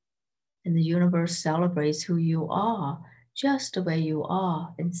 And the universe celebrates who you are, just the way you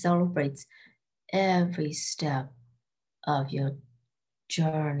are, and celebrates every step of your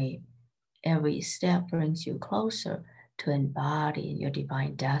journey. Every step brings you closer to embodying your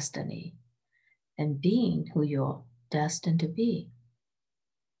divine destiny and being who you're destined to be,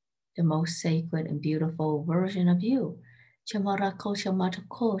 the most sacred and beautiful version of you. Chamarako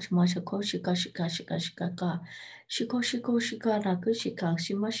shamatako shamashako shika shika shika shika shiko shiko shika raku shika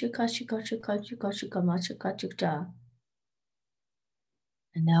shimashika shika shika shika shika mashika shika.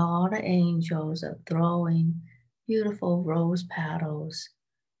 And now all the angels are throwing beautiful rose petals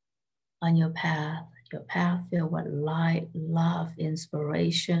on your path filled with light, love,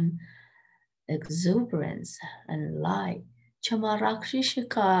 inspiration, exuberance, and light.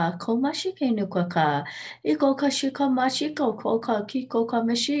 Chamarakshishika, komashike nukaka, ikokashika mashiko, koka, kikoka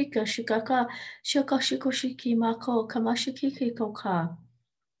mashika, shikaka, shikashiko shiki mako, kamashiki koka,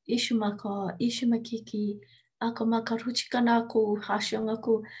 ishumako, ishumakiki, akamakaruchikanaku,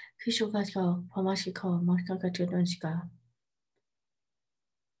 hashongaku, kishokako, pamashiko, makakachudonshika.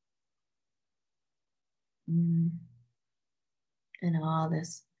 And all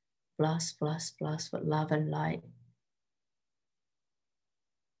this bless with love and light.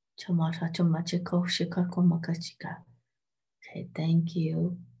 Okay, thank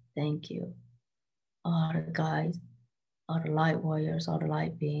you. All the guys, all the light warriors, all the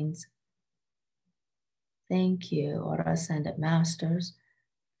light beings. Thank you, all the ascended masters.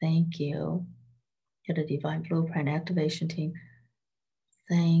 Thank you to the Divine Blueprint Activation Team.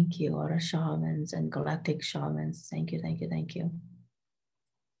 Thank you, all the shamans and galactic shamans. Thank you.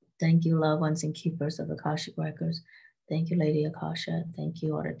 Thank you, loved ones and keepers of Akashic Records. Thank you, Lady Akasha. Thank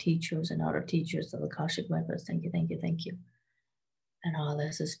you, all the teachers and all the teachers of Akashic Records. Thank you. And all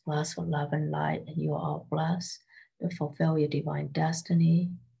this is blessed with love and light, and you are all blessed to fulfill your divine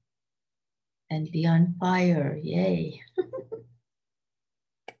destiny and be on fire. Yay.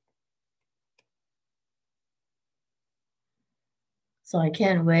 So I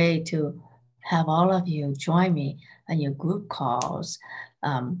can't wait to have all of you join me on your group calls.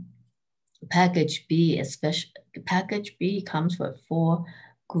 Package B, especially Package B comes with 4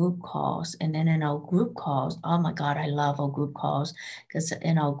 group calls. And then in our group calls, oh my God, I love our group calls, because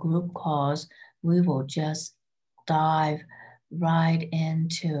in our group calls, we will just dive right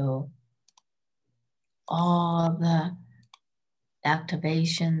into all the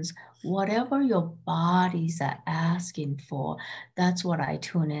activations, whatever your bodies are asking for, that's what I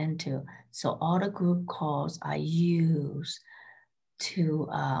tune into. So all the group calls I use to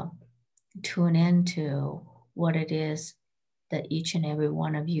tune into what it is that each and every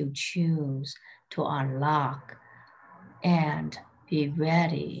one of you choose to unlock and be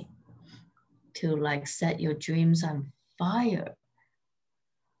ready to like set your dreams on fire.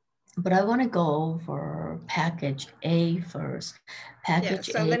 But I want to go over package A first.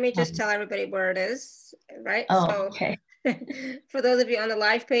 Package A. Let me just tell everybody where it is, right? Oh, so, okay. For those of you on the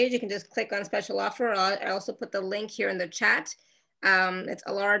live page, you can just click on special offer. I also put the link here in the chat. It's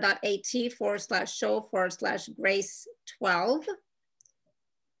alara.at/show/Grace12.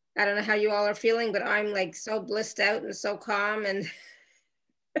 I don't know how you all are feeling, but I'm like so blissed out and so calm. And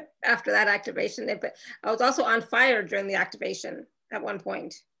after that activation, I was also on fire during the activation at one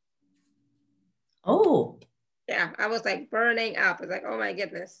point. Oh. Yeah, I was like burning up. I was like, oh my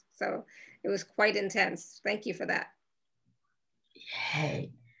goodness. So it was quite intense. Thank you for that.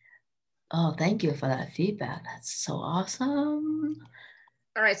 Hey. Oh, thank you for that feedback. That's so awesome.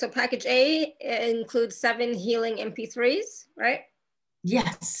 All right, so package A includes 7 healing MP3s, right?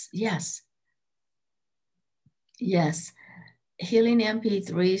 Yes. healing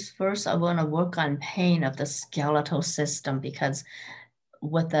MP3s, first I want to work on pain of the skeletal system, because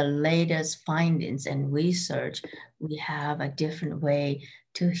with the latest findings and research, we have a different way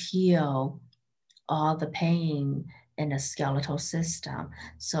to heal all the pain in the skeletal system.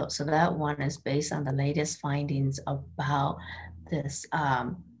 So that one is based on the latest findings about this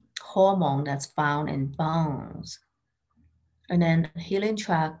hormone that's found in bones. And then healing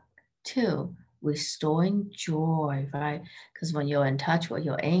track 2, restoring joy, right? Because when you're in touch with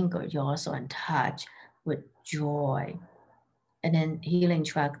your anger, you're also in touch with joy. And then healing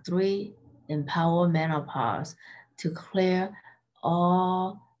track 3, empower menopause, to clear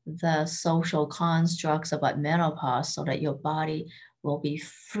all the social constructs about menopause so that your body will be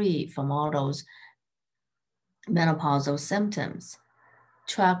free from all those menopausal symptoms.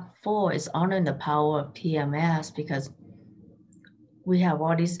 Track 4 is honoring the power of PMS, because we have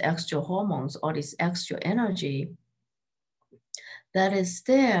all these extra hormones, all this extra energy that is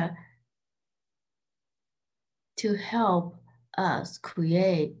there to help us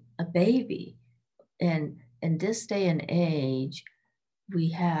create a baby. And in this day and age,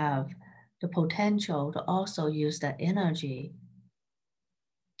 we have the potential to also use that energy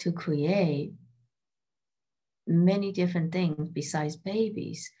to create many different things besides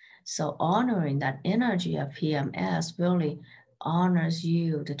babies. So honoring that energy of PMS really honors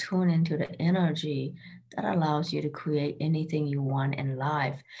you to tune into the energy that allows you to create anything you want in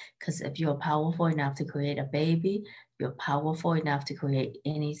life. Because if you're powerful enough to create a baby, you're powerful enough to create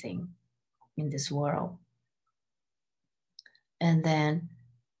anything in this world. And then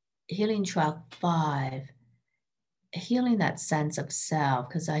healing track 5, healing that sense of self,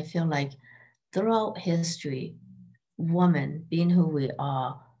 because I feel like throughout history, women being who we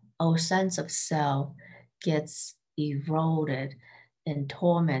are, our sense of self gets eroded and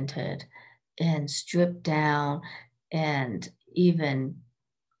tormented and stripped down, and even,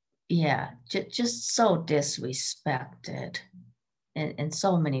 just so disrespected in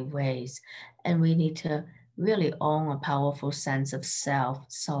so many ways. And we need to really own a powerful sense of self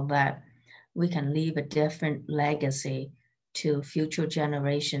so that we can leave a different legacy to future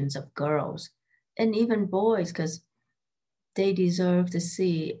generations of girls and even boys, because they deserve to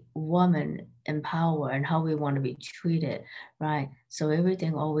see women in power and how we want to be treated, right? So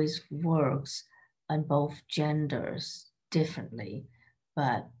everything always works on both genders differently.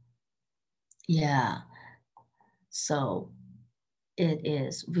 But yeah, so it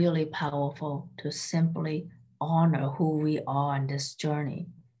is really powerful to simply honor who we are on this journey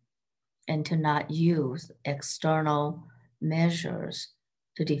and to not use external measures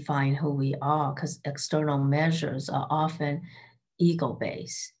to define who we are, because external measures are often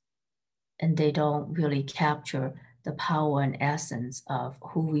ego-based and they don't really capture the power and essence of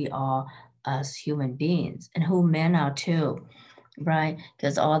who we are as human beings and who men are too, right?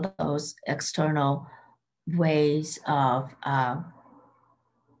 Because all those external ways of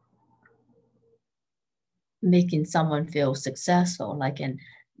making someone feel successful, like in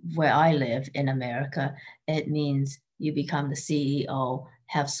where I live in America, it means you become the CEO,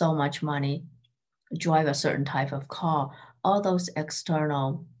 have so much money, drive a certain type of car. All those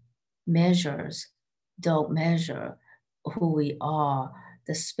external measures don't measure who we are,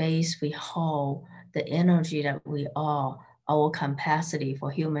 the space we hold, the energy that we are, our capacity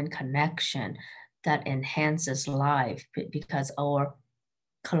for human connection that enhances life, because our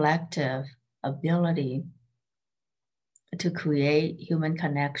collective ability to create human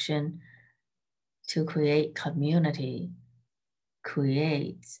connection, to create community,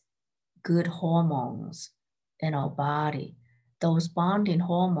 creates good hormones in our body. Those bonding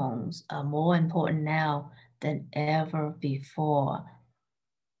hormones are more important now than ever before.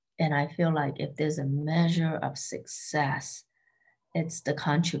 And I feel like if there's a measure of success, it's the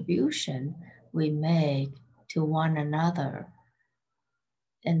contribution we make to one another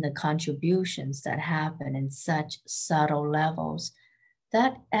and the contributions that happen in such subtle levels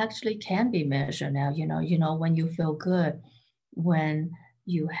that actually can be measured now. When you feel good, when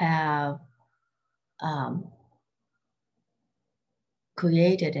you have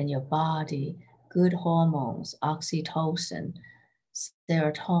created in your body good hormones, oxytocin,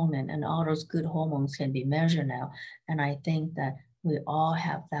 serotonin, and all those good hormones can be measured now. And I think that we all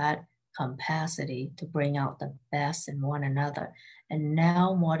have that capacity to bring out the best in one another. And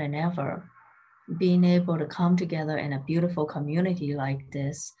now more than ever, being able to come together in a beautiful community like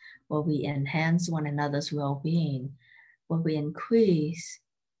this, where we enhance one another's well-being, where we increase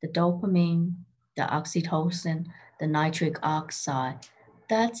the dopamine, the oxytocin, the nitric oxide,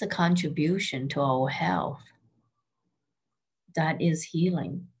 that's a contribution to our health. That is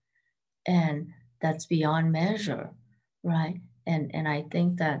healing. And that's beyond measure, right? And I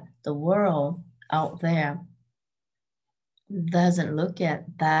think that the world out there doesn't look at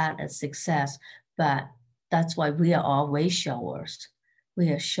that as success, but that's why we are all way showers. We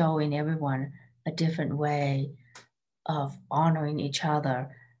are showing everyone a different way of honoring each other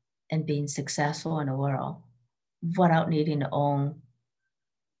and being successful in the world without needing to own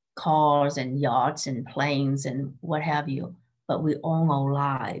cars and yachts and planes and what have you. But we own our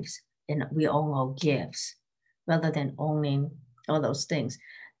lives and we own our gifts rather than owning all those things.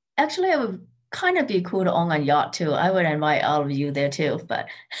 Actually, it would kind of be cool to own a yacht too. I would invite all of you there too, but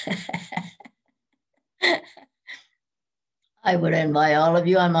I would invite all of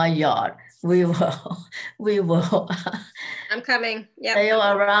you on my yacht. We will I'm coming. Yep. sail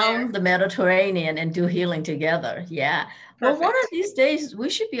around the Mediterranean and do healing together. Yeah. Well, one Perfect. of these days we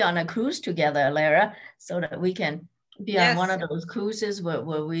should be on a cruise together, Lara, so that we can be on one Yes. of those cruises where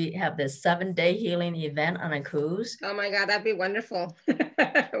we have this 7-day healing event on a cruise. Oh my God, that'd be wonderful. Wouldn't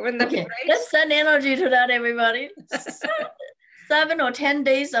that be Okay, great? let's send energy to that, everybody. 7 or 10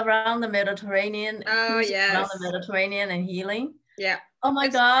 days around the Mediterranean, Oh cruising around yes. the Mediterranean and healing. Yeah. Oh my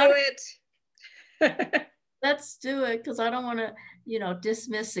Let's God. do it. Let's do it, because I don't want to,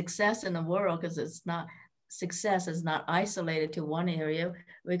 dismiss success in the world, because it's not, success is not isolated to one area.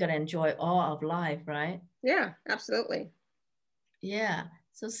 We got to enjoy all of life, right? Yeah, absolutely. Yeah.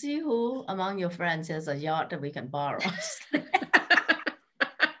 So see who among your friends has a yacht that we can borrow.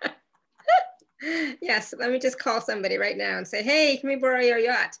 Yes, let me just call somebody right now and say, hey, can we borrow your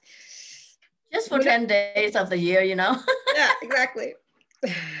yacht? Just for 10 days of the year, Yeah, exactly.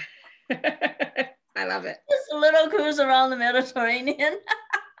 I love it. Just a little cruise around the Mediterranean.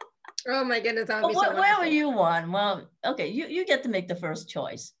 Oh my goodness, that would be so wonderful. Where were you on? Well, okay, you get to make the first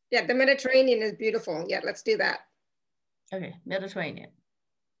choice. Yeah, the Mediterranean is beautiful. Yeah, let's do that. Okay, Mediterranean.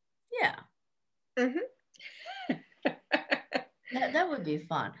 Yeah. Mm-hmm. That would be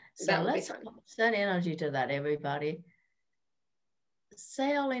fun. So let's send energy to that, everybody.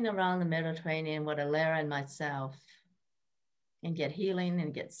 Sailing around the Mediterranean with Alara and myself, and get healing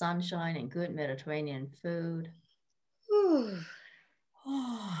and get sunshine and good Mediterranean food.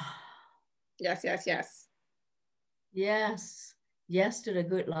 Yes, yes, yes. Yes. Yes to the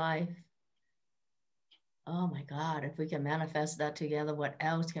good life. Oh my God, if we can manifest that together, what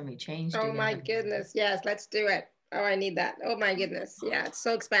else can we change together? Oh my goodness. Yes, let's do it. Oh, I need that. Oh my goodness. Yeah, it's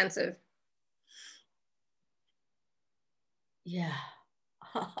so expansive. Yeah.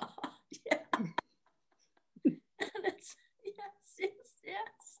 Yeah. Yes, yes,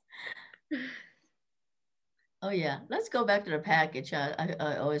 yes. Oh yeah, let's go back to the package.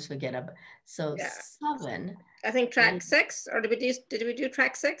 I always forget about. So yeah. 7. I think track 6, or did we do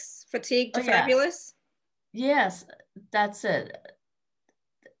track 6? Fatigue to fabulous. Yes, that's it.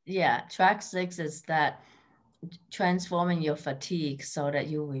 Yeah, track 6 is that transforming your fatigue so that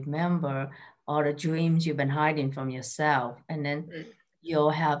you remember all the dreams you've been hiding from yourself, and then you'll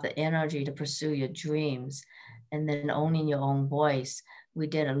have the energy to pursue your dreams, and then owning your own voice. We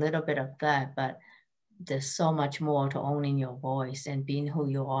did a little bit of that, but there's so much more to owning your voice and being who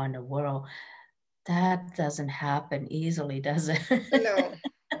you are in the world. That doesn't happen easily, does it? No.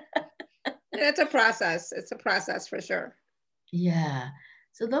 It's a process. It's a process for sure. Yeah.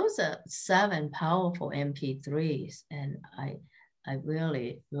 So those are 7 powerful MP3s, and I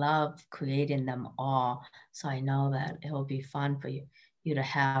really love creating them all. So I know that it will be fun for you to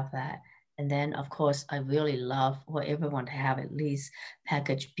have that. And then, of course, I really love for everyone to have at least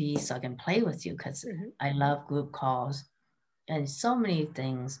package B so I can play with you, because I love group calls. And so many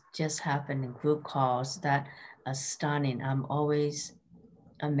things just happen in group calls that are stunning. I'm always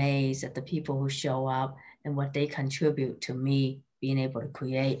amazed at the people who show up and what they contribute to me being able to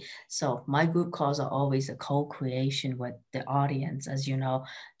create. So my group calls are always a co-creation with the audience, as you know,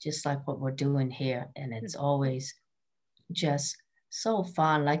 just like what we're doing here. And it's always just so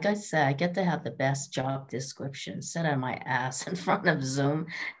fun. Like I said, I get to have the best job description, sit on my ass in front of Zoom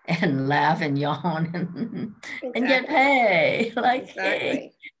and laugh and yawn and get paid. Like,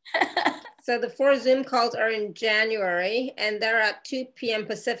 exactly. Hey. So the 4 Zoom calls are in January, and they're at 2 p.m.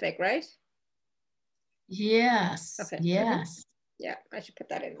 Pacific, right? Yes. Okay. Yes. Yeah, I should put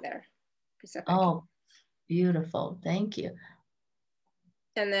that in there. Pacific. Oh, beautiful. Thank you.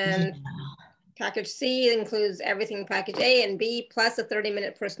 And then package C includes everything package A and B, plus a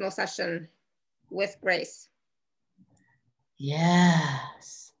 30-minute personal session with Grace.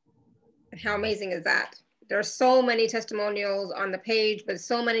 Yes. How amazing is that? There are so many testimonials on the page, but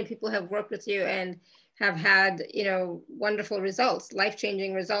so many people have worked with you and have had, wonderful results,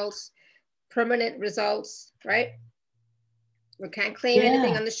 life-changing results, permanent results, right? We can't claim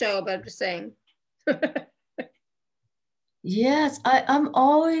anything on the show, but I'm just saying. Yes, I'm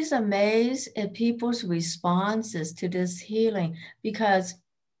always amazed at people's responses to this healing, because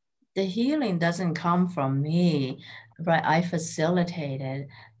the healing doesn't come from me, right? I facilitate it,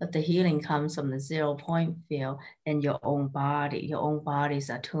 but the healing comes from the 0 point field in your own body. Your own body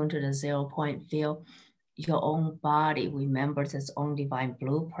is attuned to the 0 point field. Your own body remembers its own divine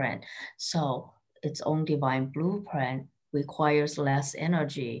blueprint. So its own divine blueprint requires less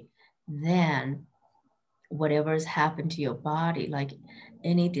energy than whatever has happened to your body, like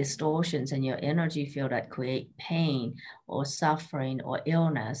any distortions in your energy field that create pain or suffering or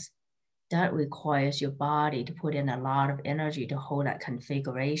illness. That requires your body to put in a lot of energy to hold that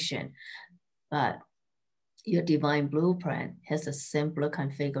configuration. But your divine blueprint has a simpler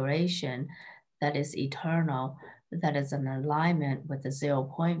configuration that is eternal, that is in alignment with the 0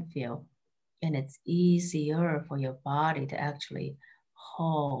 point field. And it's easier for your body to actually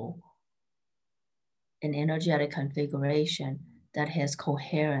hold an energetic configuration that has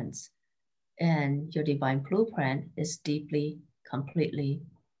coherence. And your divine blueprint is deeply, completely,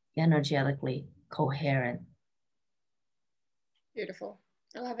 energetically coherent. Beautiful.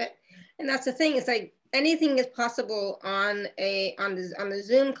 I love it. And that's the thing. It's like anything is possible on the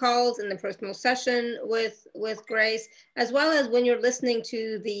Zoom calls, in the personal session with Grace, as well as when you're listening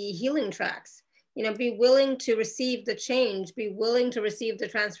to the healing tracks. You know, be willing to receive the change, be willing to receive the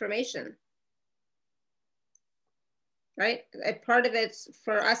transformation. Right? A part of it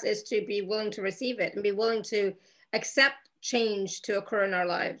for us is to be willing to receive it and be willing to accept change to occur in our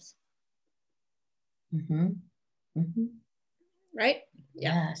lives. Mm-hmm. Mm-hmm. Right?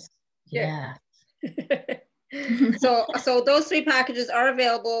 Yeah. Yes. Yeah. So those 3 packages are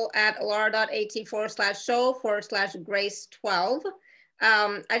available at alara.at/show/grace12.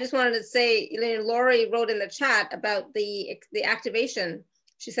 I just wanted to say, Lori wrote in the chat about the activation.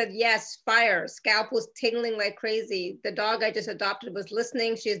 She said, yes, fire. Scalp was tingling like crazy. The dog I just adopted was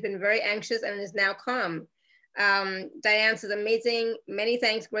listening. She has been very anxious and is now calm. Diane says, amazing. Many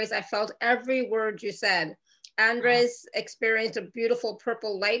thanks, Grace. I felt every word you said. Andres experienced a beautiful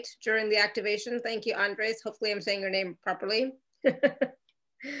purple light during the activation. Thank you, Andres. Hopefully I'm saying your name properly.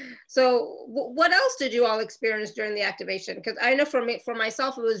 So what else did you all experience during the activation? Because I know for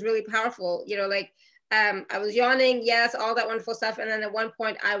myself, it was really powerful. You know, like I was yawning, yes, all that wonderful stuff. And then at one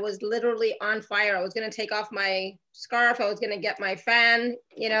point I was literally on fire. I was going to take off my scarf. I was going to get my fan,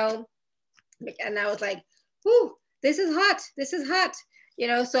 you know, and I was like, whew, this is hot. This is hot. You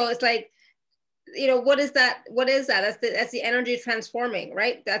know, so it's like, you know, what is that? That's the energy transforming,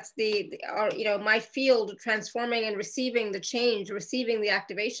 right? That's you know, my field transforming and receiving the change, receiving the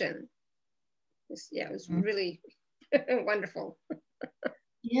activation. It was really wonderful.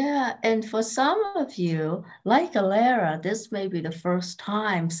 Yeah, and for some of you, like Alara, this may be the first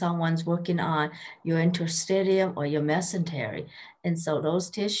time someone's working on your interstitium or your mesentery. And so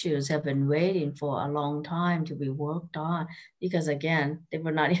those tissues have been waiting for a long time to be worked on, because again, they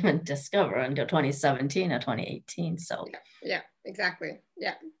were not even discovered until 2017 or 2018. So yeah, exactly.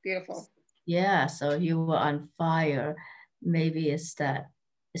 Yeah, beautiful. Yeah, so you were on fire. Maybe it's the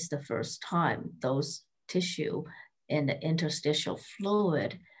first time those tissue and the interstitial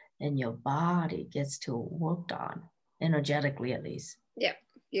fluid in your body gets to worked on, energetically at least. Yeah,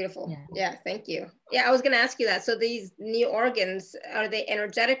 beautiful. Yeah, thank you. Yeah, I was going to ask you that. So these new organs, are they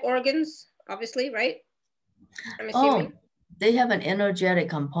energetic organs? Obviously, right? I'm assuming. Oh, they have an energetic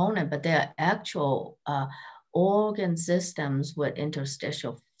component, but they're actual organ systems with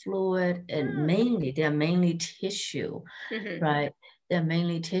interstitial fluid, and they're mainly tissue, right? They're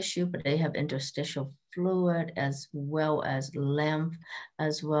mainly tissue, but they have interstitial fluid as well as lymph,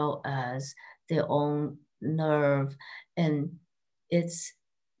 as well as their own nerve. And it's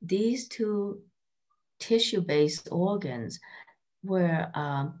these two tissue-based organs where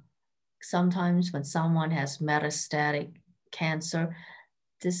sometimes when someone has metastatic cancer,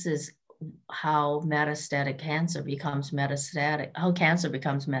 this is how cancer becomes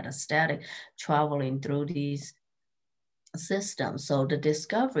metastatic, traveling through these systems. So the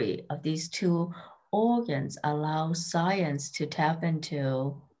discovery of these two organs allows science to tap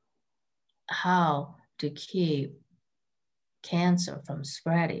into how to keep cancer from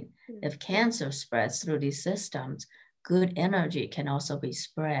spreading. If cancer spreads through these systems, good energy can also be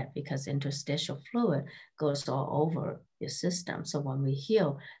spread because interstitial fluid goes all over your system. So when we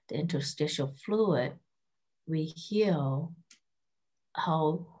heal the interstitial fluid, we heal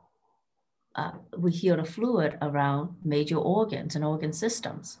we heal the fluid around major organs and organ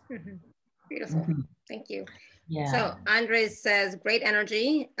systems. Beautiful. Thank you. Yeah. So Andres says, great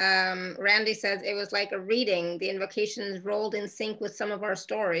energy. Randy says, it was like a reading. The invocations rolled in sync with some of our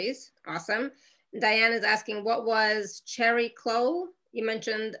stories. Awesome. Diane is asking, what was Cherry Clo? You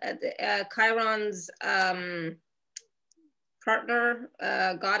mentioned Chiron's partner,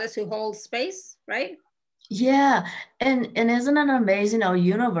 goddess who holds space, right? Yeah, and isn't it amazing? Our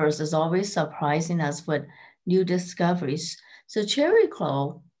universe is always surprising us with new discoveries. So Cherry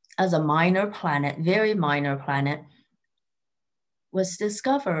Clo, as a minor planet, very minor planet, was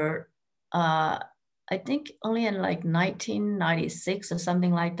discovered, I think only in like 1996 or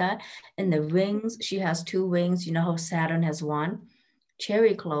something like that. And the wings, she has two wings. You know how Saturn has one?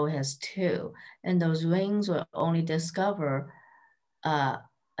 Cherry Clo has two. And those wings were only discovered,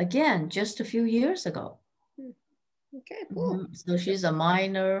 again, just a few years ago. Okay, cool. So she's a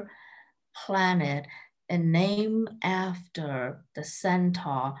minor planet and named after the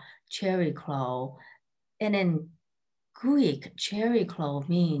centaur Cherry Clo. And in Greek, Cherry Clo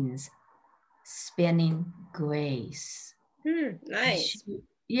means spinning grace. Nice.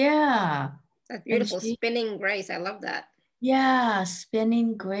 Yeah. That's And beautiful. Spinning grace. I love that. Yeah,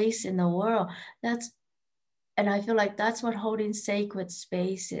 spinning grace in the world. And I feel like that's what holding sacred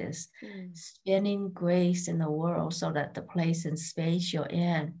space is. Spinning grace in the world so that the place and space you're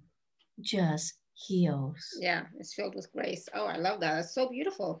in just heals. Yeah, it's filled with grace. Oh, I love that. That's so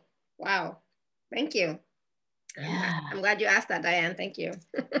beautiful. Wow. Thank you. Yeah. I'm glad you asked that, Diane. Thank you.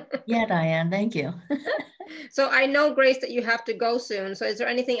 Yeah, Diane, thank you. So I know, Grace, that you have to go soon. So is there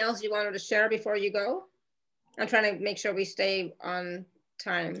anything else you wanted to share before you go? I'm trying to make sure we stay on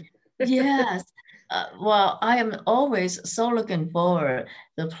time. Yes. Well, I am always so looking forward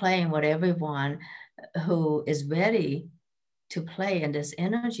to playing with everyone who is ready to play in this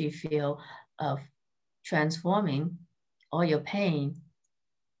energy field of transforming all your pain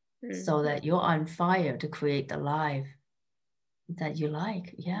so that you're on fire to create the life that you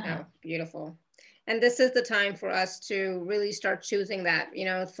like. Yeah. Oh, beautiful. And this is the time for us to really start choosing that,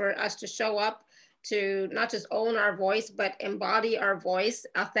 for us to show up, to not just own our voice, but embody our voice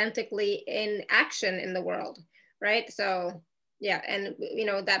authentically in action in the world, right? So yeah, and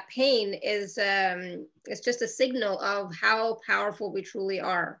that pain is it's just a signal of how powerful we truly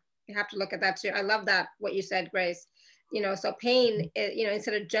are. You have to look at that too. I love that, what you said, Grace. So pain,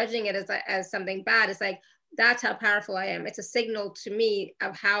 instead of judging it as something bad, it's like, that's how powerful I am. It's a signal to me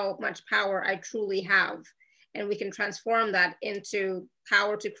of how much power I truly have. And we can transform that into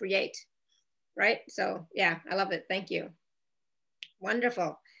power to create, right? So yeah, I love it. Thank you.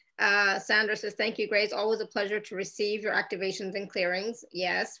 Wonderful. Sandra says, thank you, Grace. Always a pleasure to receive your activations and clearings.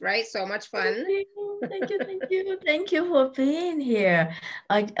 Yes, right? So much fun. Thank you, thank you. Thank you for being here.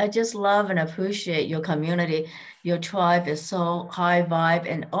 I just love and appreciate your community. Your tribe is so high vibe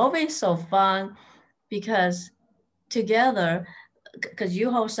and always so fun because together, because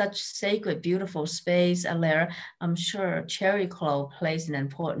you hold such sacred, beautiful space, Alara, I'm sure Cherry Clo plays an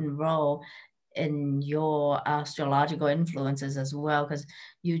important role in your astrological influences as well, because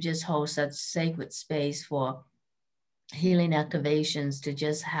you just hold such sacred space for healing activations to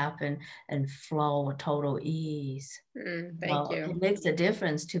just happen and flow with total ease. Thank you. It makes a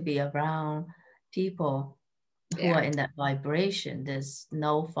difference to be around people who are in that vibration. There's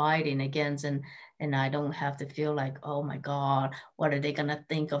no fighting against, and I don't have to feel like, oh my God, what are they gonna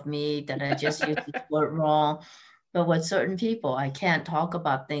think of me that I just used this word wrong? But with certain people, I can't talk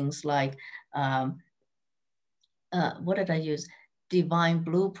about things like, what did I use? Divine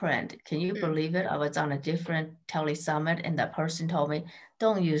blueprint. Can you believe it? I was on a different tele summit and that person told me,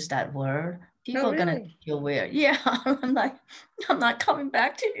 don't use that word. People are gonna think you're weird. Yeah, I'm like, I'm not coming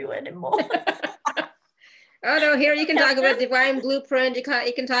back to you anymore. Oh no, here you can talk about divine blueprint. You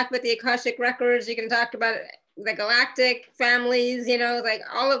can talk about the Akashic records. You can talk about the galactic families, like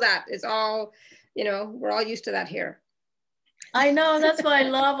all of that is all, we're all used to that here. I know, that's why I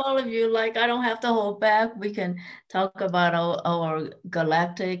love all of you. Like, I don't have to hold back. We can talk about our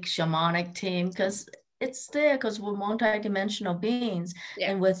galactic shamanic team because it's there because we're multidimensional beings.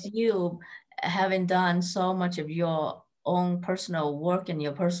 Yeah. And with you having done so much of your own personal work and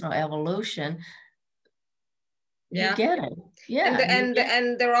your personal evolution, you get it. Yeah. And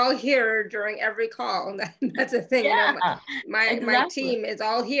they're all here during every call. That's the thing. Yeah, my team is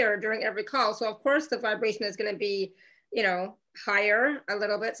all here during every call. So of course the vibration is going to be, higher a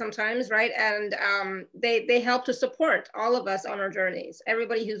little bit sometimes, right? And they help to support all of us on our journeys.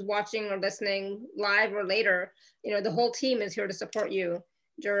 Everybody who's watching or listening live or later, the whole team is here to support you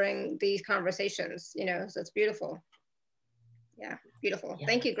during these conversations, so it's beautiful. Yeah, beautiful. Yeah.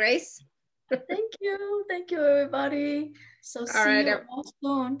 Thank you, Grace. Thank you, everybody. So see you all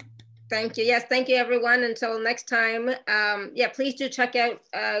soon. Thank you. Yes, thank you, everyone. Until next time, please do check out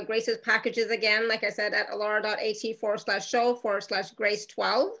Grace's packages again. Like I said, at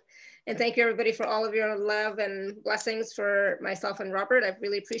alara.at/show/Grace12. And thank you everybody for all of your love and blessings for myself and Robert. I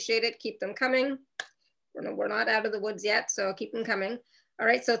really appreciate it. Keep them coming. We're not out of the woods yet, so keep them coming. All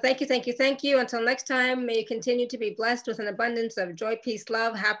right, so thank you, thank you, thank you. Until next time, may you continue to be blessed with an abundance of joy, peace,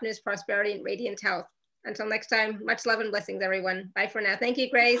 love, happiness, prosperity, and radiant health. Until next time, much love and blessings, everyone. Bye for now. Thank you,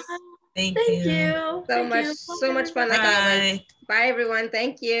 Grace. Thank you. So much fun, like always. Bye, everyone.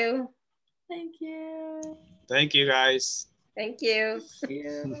 Thank you. Thank you. Thank you, guys. Thank you. Thank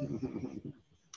you.